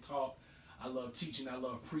love hearing it taught. I love teaching. I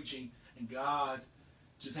love preaching. And God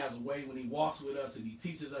just has a way when he walks with us and he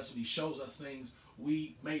teaches us and he shows us things,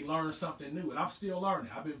 we may learn something new. And I'm still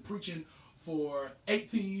learning. I've been preaching for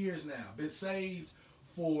 18 years now. Been saved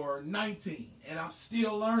for 19. And I'm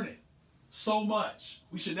still learning so much.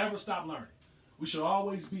 We should never stop learning. We should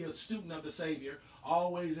always be a student of the Savior,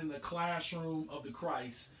 always in the classroom of the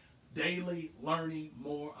Christ, daily learning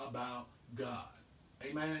more about God.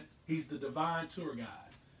 Amen. He's the divine tour guide.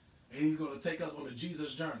 And he's going to take us on a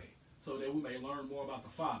Jesus journey so that we may learn more about the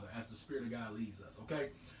Father as the Spirit of God leads us. Okay.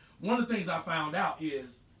 One of the things I found out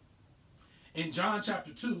is in John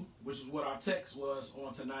chapter 2, which is what our text was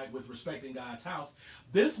on tonight with respecting God's house,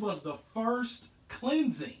 this was the first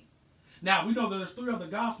cleansing. Now, we know that there's 3 other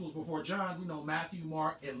Gospels before John. We know Matthew,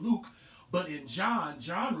 Mark, and Luke. But in John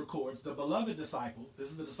records the beloved disciple. This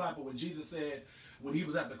is the disciple when Jesus said, when he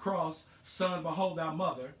was at the cross, son, behold thy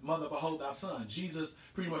mother, mother, behold thy son. Jesus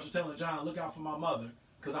pretty much was telling John, look out for my mother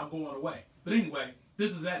because I'm going away. But anyway,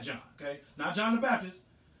 this is that John, okay? Not John the Baptist,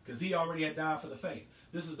 because he already had died for the faith.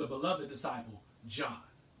 This is the beloved disciple, John,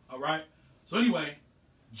 all right? So anyway,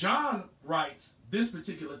 John writes this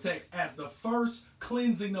particular text as the first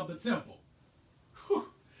cleansing of the temple. Whew.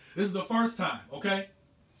 This is the first time, okay?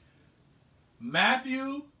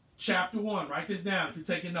 Matthew chapter 1, write this down if you're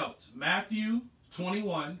taking notes. Matthew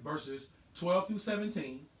 21, verses 12 through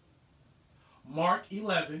 17. Mark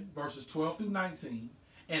 11, verses 12 through 19.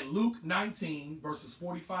 And Luke 19, verses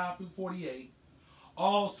 45 through 48.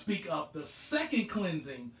 All speak of the second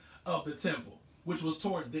cleansing of the temple, which was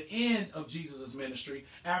towards the end of Jesus' ministry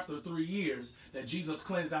after 3 years that Jesus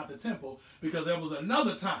cleansed out the temple, because there was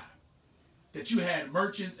another time that you had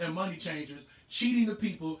merchants and money changers cheating the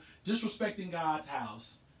people, disrespecting God's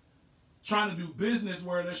house, trying to do business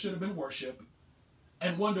where there should have been worship,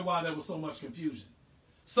 and wonder why there was so much confusion.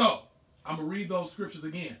 So, I'm going to read those scriptures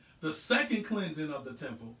again. The second cleansing of the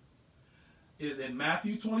temple is in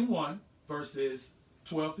Matthew 21, verses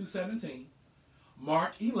 12 through 17,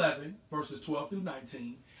 Mark 11, verses 12 through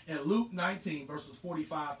 19, and Luke 19, verses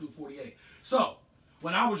 45 through 48. So,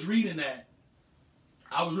 when I was reading that,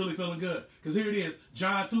 I was really feeling good. Because here it is.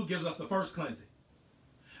 John 2 gives us the first cleansing.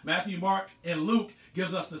 Matthew, Mark, and Luke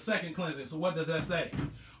gives us the second cleansing. So what does that say?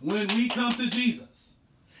 When we come to Jesus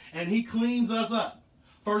and he cleans us up,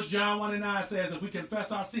 1 John 1 and 9 says, if we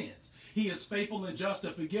confess our sins, he is faithful and just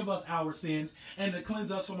to forgive us our sins and to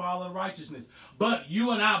cleanse us from all unrighteousness. But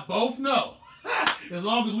you and I both know, as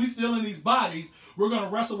long as we still in these bodies, we're going to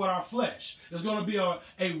wrestle with our flesh. There's going to be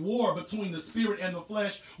a war between the spirit and the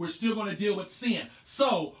flesh. We're still going to deal with sin.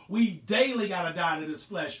 So we daily got to die to this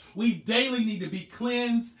flesh. We daily need to be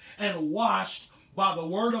cleansed and washed by the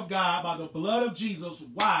word of God, by the blood of Jesus.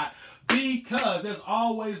 Why? Because there's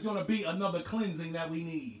always going to be another cleansing that we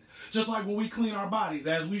need. Just like when we clean our bodies,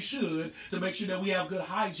 as we should, to make sure that we have good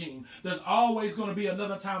hygiene, there's always going to be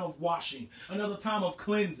another time of washing, another time of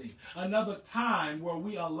cleansing, another time where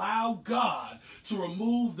we allow God to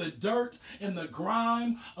remove the dirt and the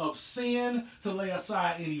grime of sin, to lay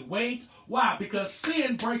aside any weight. Why? Because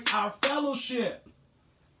sin breaks our fellowship.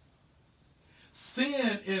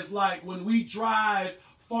 Sin is like when we drive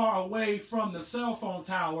far away from the cell phone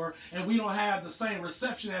tower and we don't have the same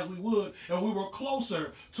reception as we would if we were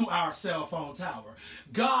closer to our cell phone tower.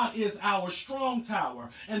 God is our strong tower,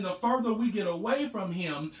 and the further we get away from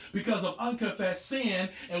him because of unconfessed sin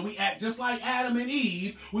and we act just like Adam and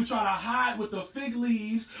Eve, we try to hide with the fig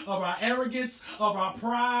leaves of our arrogance, of our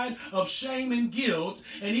pride, of shame and guilt.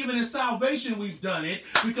 And even in salvation we've done it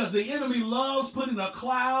because the enemy loves putting a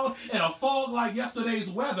cloud and a fog like yesterday's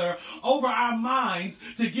weather over our minds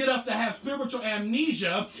to get us to have spiritual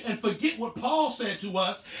amnesia and forget what Paul said to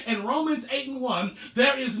us in Romans 8:1.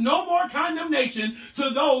 There is no more condemnation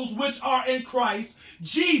to those which are in Christ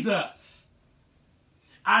Jesus.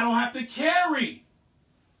 I don't have to carry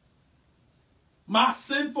my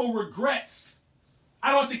sinful regrets.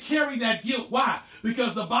 I don't have to carry that guilt. Why?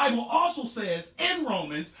 Because the Bible also says in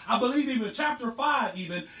Romans, I believe even chapter 5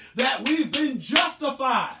 even, that we've been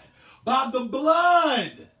justified by the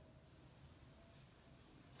blood.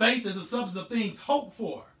 Faith is the substance of things hoped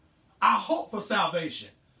for. I hope for salvation.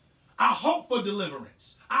 I hope for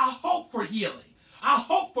deliverance. I hope for healing. I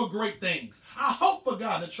hope for great things. I hope for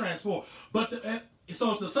God to transform.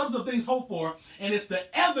 So it's the substance of things hoped for, and it's the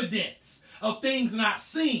evidence of things not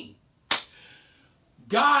seen.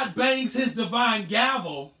 God bangs his divine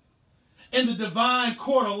gavel in the divine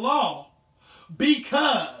court of law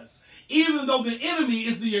because even though the enemy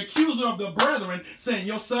is the accuser of the brethren, saying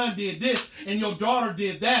your son did this and your daughter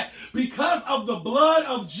did that, because of the blood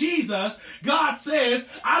of Jesus, God says,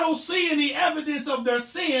 I don't see any evidence of their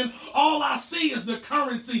sin. All I see is the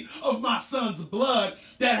currency of my son's blood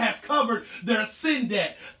that has covered their sin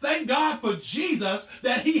debt. Thank God for Jesus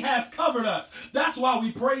that he has covered us. That's why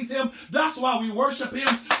we praise him. That's why we worship him.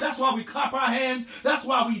 That's why we clap our hands. That's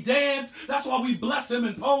why we dance. That's why we bless him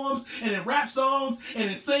in poems and in rap songs and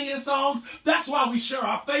in singing songs. That's why we share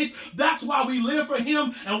our faith. That's why we live for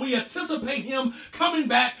him and we anticipate him coming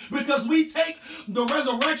back, because we take the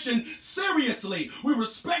resurrection seriously. We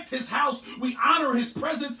respect his house. We honor his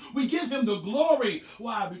presence. We give him the glory.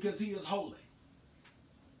 Why? Because he is holy.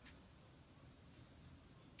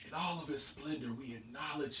 In all of his splendor, we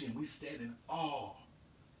acknowledge him. We stand in awe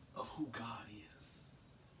of who God is.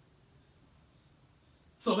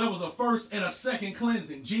 So there was a first and a second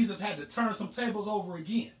cleansing. Jesus had to turn some tables over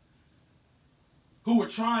again, who were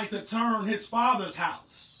trying to turn his father's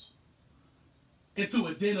house into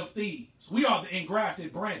a den of thieves. We are the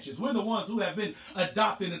engrafted branches. We're the ones who have been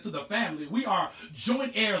adopted into the family. We are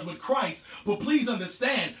joint heirs with Christ. But please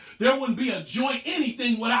understand, there wouldn't be a joint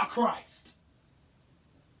anything without Christ.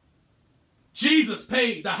 Jesus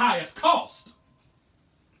paid the highest cost.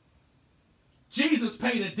 Jesus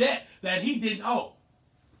paid a debt that he didn't owe,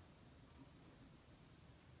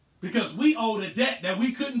 because we owed a debt that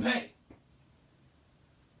we couldn't pay.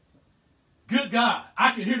 Good God,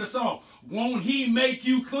 I can hear the song. Won't he make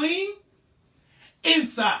you clean?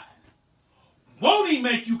 Inside. Won't he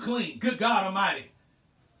make you clean? Good God Almighty.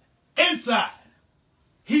 Inside.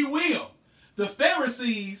 He will. The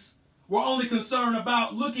Pharisees were only concerned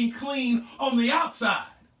about looking clean on the outside.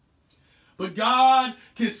 But God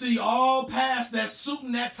can see all past that suit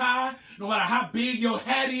and that tie, no matter how big your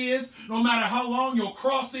hat is, no matter how long your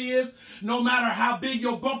cross is, no matter how big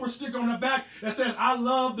your bumper sticker on the back that says, I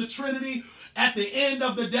love the Trinity. At the end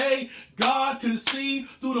of the day, God can see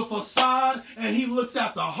through the facade and he looks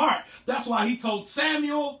at the heart. That's why he told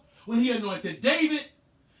Samuel when he anointed David,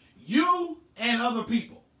 you and other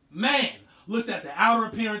people, man looks at the outer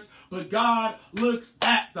appearance, but God looks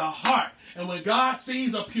at the heart. And when God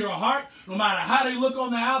sees a pure heart, no matter how they look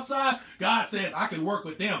on the outside, God says, I can work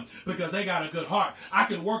with them because they got a good heart. I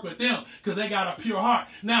can work with them because they got a pure heart.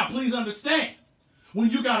 Now, please understand, when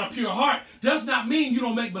you got a pure heart, does not mean you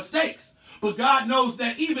don't make mistakes. But God knows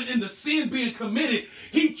that even in the sin being committed,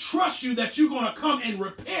 he trusts you that you're going to come and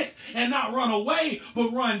repent and not run away,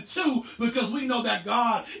 but run to, because we know that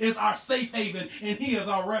God is our safe haven and he is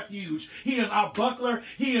our refuge. He is our buckler.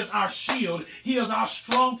 He is our shield. He is our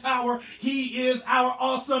strong tower. He is our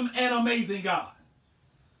awesome and amazing God.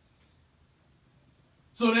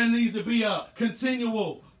 So there needs to be a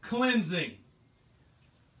continual cleansing.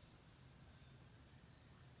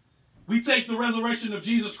 We take the resurrection of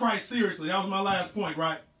Jesus Christ seriously. That was my last point,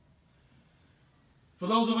 right? For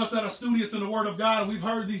those of us that are studious in the Word of God, and we've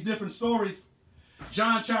heard these different stories,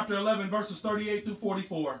 John chapter 11, verses 38 through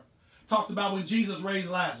 44, talks about when Jesus raised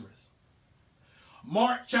Lazarus.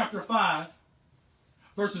 Mark chapter 5,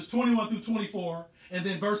 verses 21 through 24, and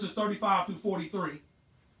then verses 35 through 43,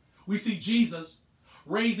 we see Jesus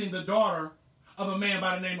raising the daughter of a man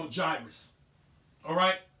by the name of Jairus, all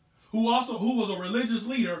right, who was a religious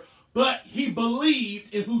leader, but he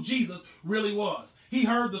believed in who Jesus really was. He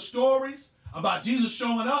heard the stories about Jesus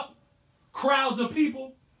showing up, crowds of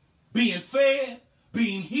people being fed,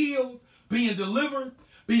 being healed, being delivered,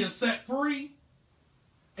 being set free.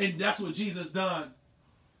 And that's what Jesus done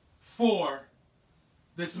for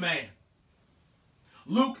this man.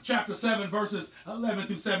 Luke chapter 7 verses 11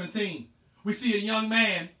 through 17. We see a young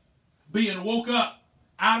man being woke up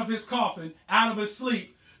out of his coffin, out of his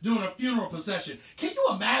sleep, doing a funeral procession. Can you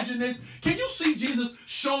imagine this? Can you see Jesus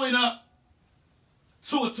showing up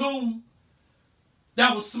to a tomb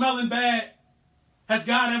that was smelling bad? Has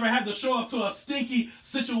God ever had to show up to a stinky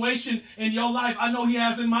situation in your life? I know he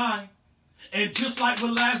has in mine. And just like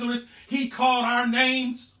with Lazarus, he called our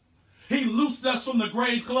names. He loosed us from the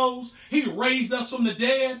grave clothes. He raised us from the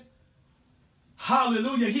dead.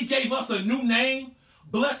 Hallelujah. He gave us a new name.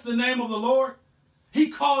 Bless the name of the Lord. He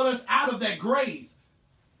called us out of that grave.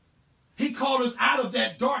 He called us out of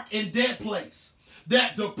that dark and dead place,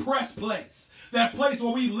 that depressed place, that place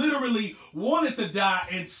where we literally wanted to die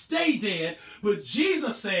and stay dead. But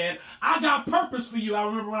Jesus said, I got purpose for you. I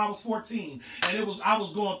remember when I was 14 and I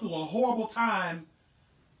was going through a horrible time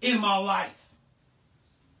in my life.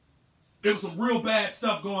 There was some real bad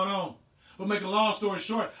stuff going on. But make a long story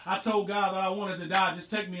short, I told God that I wanted to die.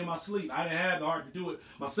 Just take me in my sleep. I didn't have the heart to do it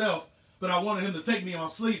myself, but I wanted him to take me in my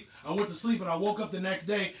sleep. I went to sleep and I woke up the next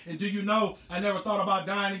day. And do you know, I never thought about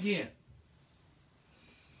dying again.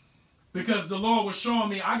 Because the Lord was showing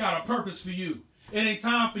me, I got a purpose for you. It ain't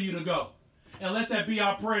time for you to go. And let that be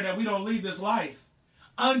our prayer, that we don't leave this life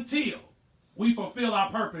until we fulfill our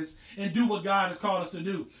purpose and do what God has called us to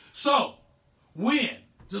do. So,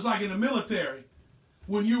 just like in the military,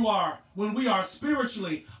 when we are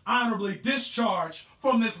spiritually, honorably discharged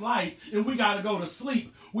from this life and we got to go to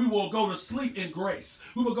sleep, we will go to sleep in grace.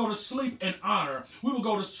 We will go to sleep in honor. We will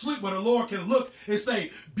go to sleep where the Lord can look and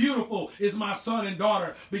say, beautiful is my son and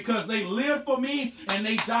daughter, because they lived for me and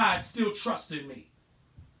they died still trusting me.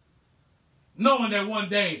 Knowing that one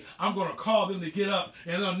day I'm going to call them to get up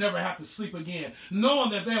and they'll never have to sleep again.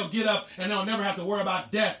 Knowing that they'll get up and they'll never have to worry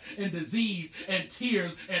about death and disease and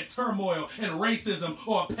tears and turmoil and racism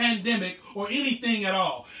or a pandemic or anything at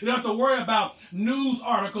all. You don't have to worry about news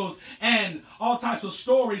articles and all types of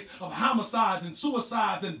stories of homicides and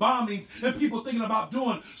suicides and bombings and people thinking about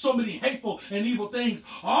doing so many hateful and evil things,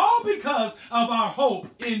 all because of our hope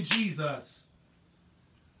in Jesus.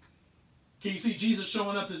 Can you see Jesus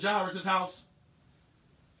showing up to Jairus' house?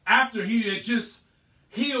 After he had just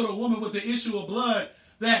healed a woman with the issue of blood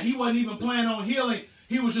that he wasn't even planning on healing.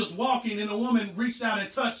 He was just walking and the woman reached out and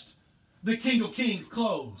touched the King of Kings'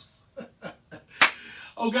 clothes.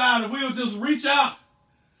 Oh God, if we would just reach out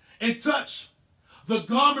and touch the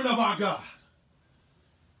garment of our God,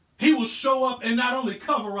 he will show up and not only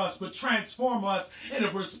cover us, but transform us. And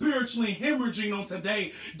if we're spiritually hemorrhaging on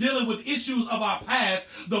today, dealing with issues of our past,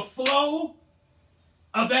 the flow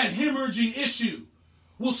of that hemorrhaging issue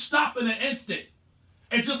will stop in an instant.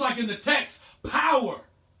 And just like in the text, power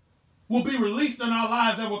will be released in our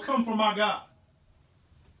lives that will come from our God.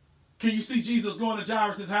 Can you see Jesus going to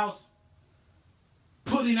Jairus' house?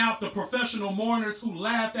 Putting out the professional mourners who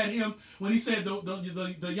laughed at him when he said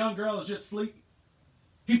the young girl is just asleep.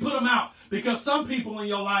 He put them out because some people in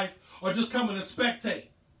your life are just coming to spectate.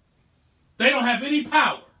 They don't have any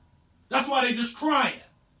power. That's why they're just crying.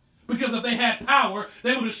 Because if they had power,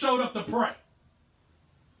 they would have showed up to pray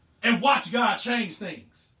and watch God change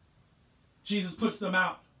things. Jesus puts them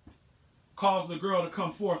out, calls the girl to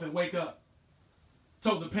come forth and wake up.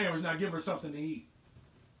 Told the parents, now give her something to eat.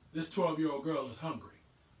 This 12-year-old girl is hungry.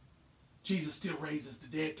 Jesus still raises the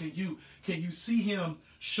dead. Can you see him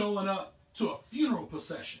showing up to a funeral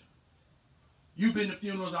procession? You've been to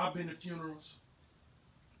funerals. I've been to funerals.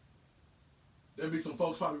 There'd be some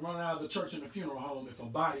folks probably running out of the church in the funeral home if a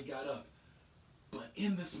body got up. But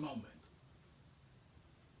in this moment,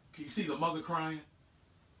 can you see the mother crying?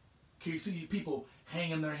 Can you see people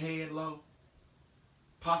hanging their head low?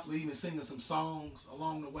 Possibly even singing some songs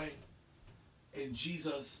along the way. And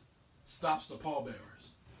Jesus stops the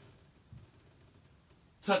pallbearers,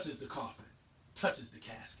 touches the coffin, touches the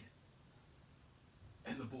casket,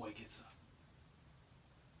 and the boy gets up.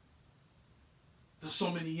 There's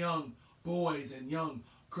so many young boys and young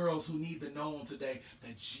girls who need to know on today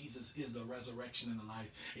that Jesus is the resurrection and the life.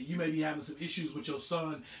 And you may be having some issues with your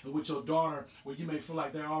son and with your daughter where you may feel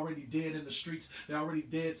like they're already dead in the streets. They're already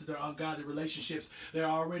dead to their ungodly relationships. They're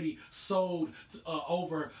already sold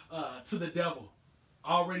over to the devil,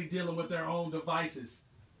 already dealing with their own devices,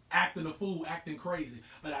 acting a fool, acting crazy.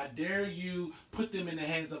 But I dare you put them in the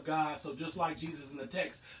hands of God, so just like Jesus in the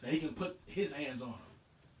text, that he can put his hands on them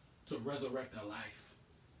to resurrect their life.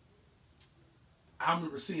 I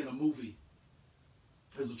remember seeing a movie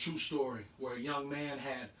There's a true story where a young man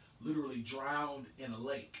had literally drowned in a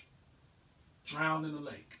lake. Drowned in a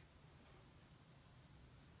lake.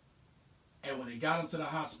 And when they got him to the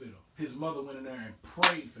hospital, his mother went in there and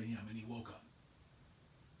prayed for him, and he woke up.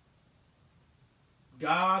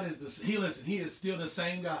 God is he is still the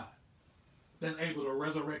same God that's able to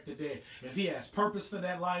resurrect the dead. If he has purpose for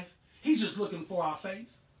that life, he's just looking for our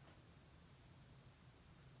faith.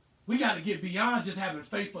 We got to get beyond just having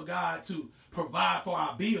faith for God to provide for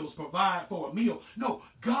our bills, provide for a meal. No,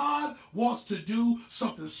 God wants to do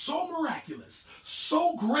something so miraculous,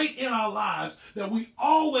 so great in our lives that we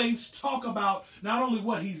always talk about not only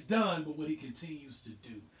what he's done, but what he continues to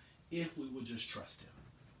do if we would just trust him.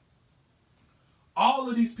 All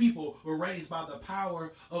of these people were raised by the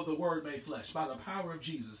power of the Word made flesh, by the power of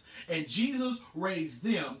Jesus. And Jesus raised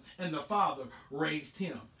them, and the Father raised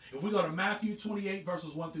him. If we go to Matthew 28,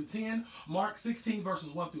 verses 1 through 10, Mark 16, verses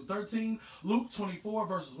 1 through 13, Luke 24,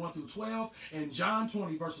 verses 1 through 12, and John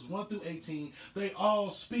 20, verses 1 through 18, they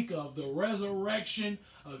all speak of the resurrection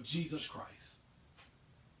of Jesus Christ.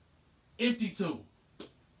 Empty tomb.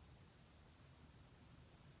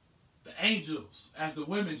 The angels, as the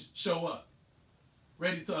women show up,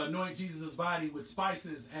 ready to anoint Jesus' body with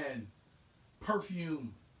spices and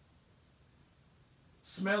perfume,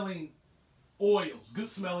 smelling oils, good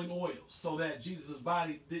smelling oils, so that Jesus'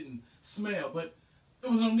 body didn't smell. But there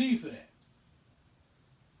was no need for that.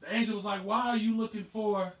 The angel was like, why are you looking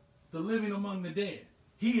for the living among the dead?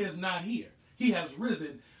 He is not here. He has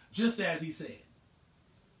risen just as he said.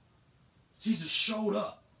 Jesus showed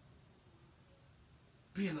up,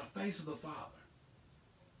 being the face of the Father,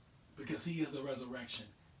 because he is the resurrection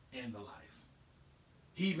and the life.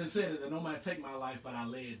 He even said that no man take my life, but I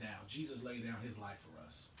lay it down. Jesus laid down his life for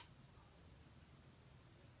us.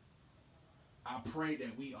 I pray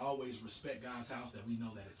that we always respect God's house, that we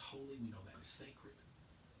know that it's holy, we know that it's sacred,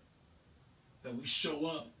 that we show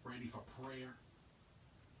up ready for prayer.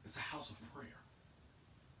 It's a house of prayer,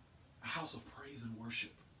 a house of praise and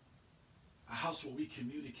worship, a house where we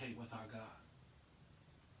communicate with our God.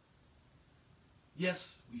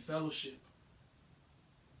 Yes, we fellowship,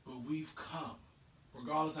 but we've come,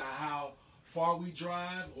 regardless of how far we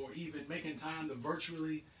drive or even making time to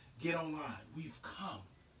virtually get online. We've come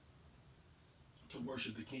to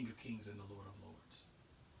worship the King of Kings and the Lord of Lords.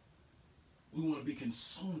 We want to be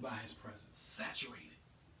consumed by his presence, saturated,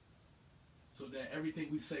 so that everything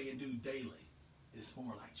we say and do daily is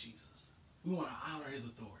more like Jesus. We want to honor his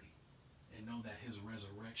authority and know that his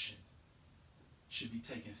resurrection should be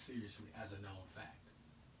taken seriously as a known fact.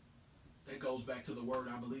 That goes back to the word,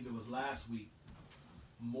 I believe it was last week,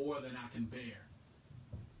 more than I can bear.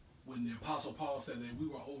 When the Apostle Paul said that we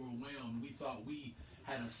were overwhelmed, we thought we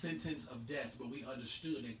had a sentence of death, but we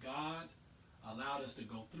understood that God allowed us to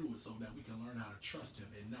go through it so that we can learn how to trust him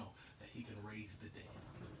and know that he can raise the dead.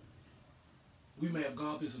 We may have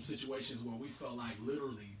gone through some situations where we felt like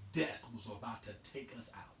literally death was about to take us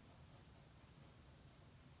out.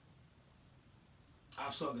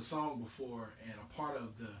 I've sung a song before, and a part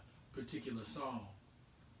of the particular song,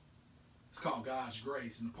 it's called God's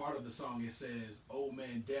Grace, and a part of the song it says, "Oh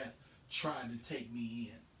man, death tried to take me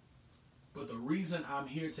in. But the reason I'm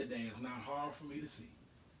here today is not hard for me to see.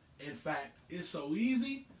 In fact, it's so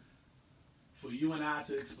easy for you and I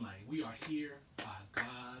to explain. We are here by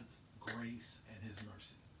God's grace and his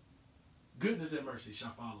mercy. Goodness and mercy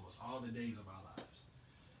shall follow us all the days of our lives,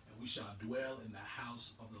 and we shall dwell in the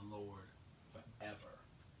house of the Lord forever."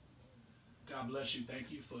 God bless you.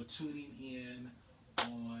 Thank you for tuning in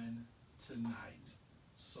on tonight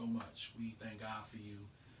so much. We thank God for you.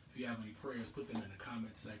 If you have any prayers, put them in the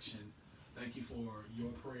comment section. Thank you for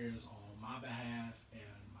your prayers on my behalf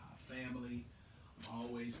and my family. I'm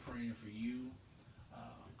always praying for you.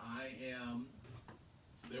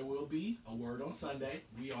 There will be a word on Sunday.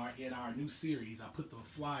 We are in our new series. I put the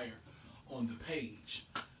flyer on the page.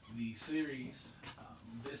 The series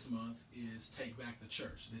this month is Take Back the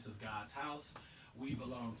Church. This is God's house. We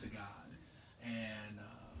belong to God. And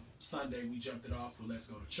Sunday we jumped it off with Let's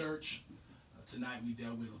Go to Church. Tonight we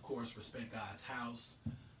dealt with, of course, Respect God's House.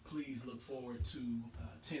 Please look forward to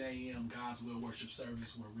 10 a.m. God's Will Worship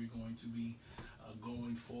Service, where we're going to be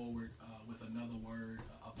going forward with another word,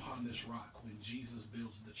 Upon This Rock, when Jesus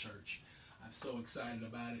builds the church. I'm so excited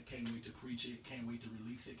about it. Can't wait to preach it. Can't wait to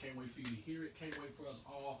release it. Can't wait for you to hear it. Can't wait for us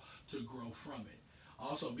all to grow from it.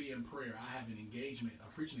 Also, be in prayer. I have an engagement, a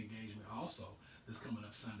preaching engagement also this coming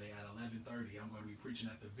up Sunday at 11:30. I'm going to be preaching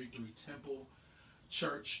at the Victory Temple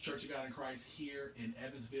Church of God in Christ here in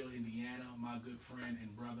Evansville, Indiana. My good friend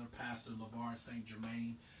and brother, Pastor LeVar St.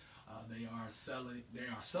 Germain, they are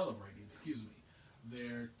celebrating,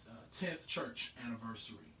 their 10th church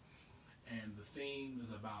anniversary. And the theme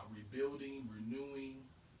is about rebuilding, renewing,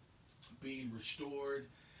 being restored.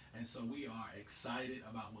 And so we are excited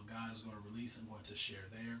about what God is going to release and going to share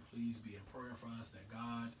there. Please be in prayer for us that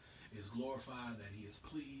God is glorified, that he is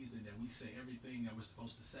pleased, and that we say everything that we're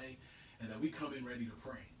supposed to say, and that we come in ready to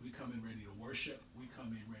pray. We come in ready to worship. We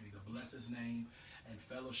come in ready to bless his name and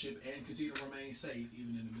fellowship and continue to remain safe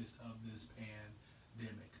even in the midst of this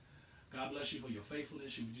pandemic. God bless you for your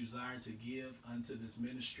faithfulness. If you desire to give unto this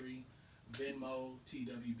ministry, Venmo,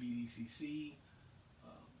 TWBDCC,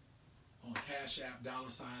 on Cash App, $,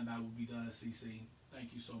 that will be done, CC.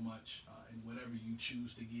 Thank you so much. And whatever you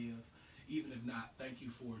choose to give, even if not, thank you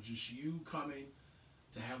for just you coming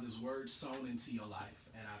to have this word sown into your life.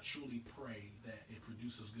 And I truly pray that it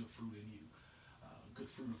produces good fruit in you. Good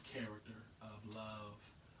fruit of character, of love,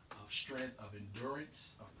 of strength, of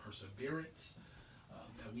endurance, of perseverance.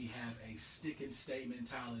 That we have a stick and stay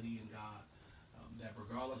mentality in God. That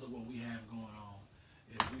regardless of what we have going on,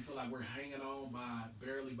 if we feel like we're hanging on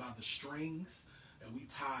barely by the strings, and we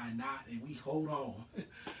tie a knot and we hold on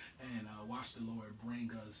and watch the Lord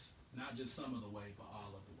bring us not just some of the way, but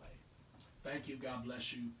all of the way. Thank you. God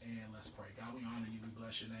bless you. And let's pray. God, we honor you. We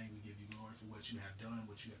bless your name. We give you glory for what you have done,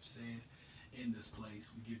 what you have said in this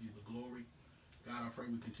place. We give you the glory. God, I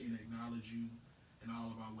pray we continue to acknowledge you in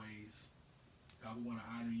all of our ways. God, we want to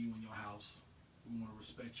honor you in your house. We want to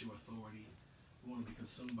respect your authority. We want to be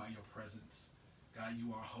consumed by your presence. God,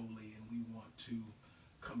 you are holy, and we want to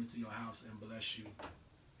come into your house and bless you.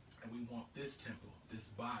 And we want this temple, this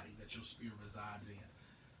body that your spirit resides in.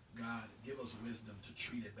 God, give us wisdom to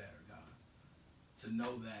treat it better, God. To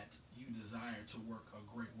know that you desire to work a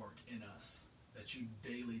great work in us. That you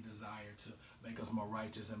daily desire to make us more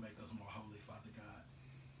righteous and make us more holy, Father God.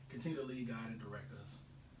 Continue to lead, God, and direct us.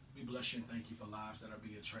 We bless you and thank you for lives that are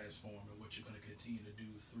being transformed and what you're going to continue to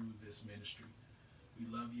do through this ministry. We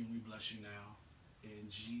love you and we bless you now. In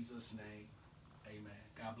Jesus' name, amen.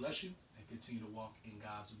 God bless you and continue to walk in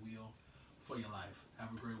God's will for your life.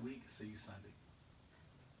 Have a great week. See you Sunday.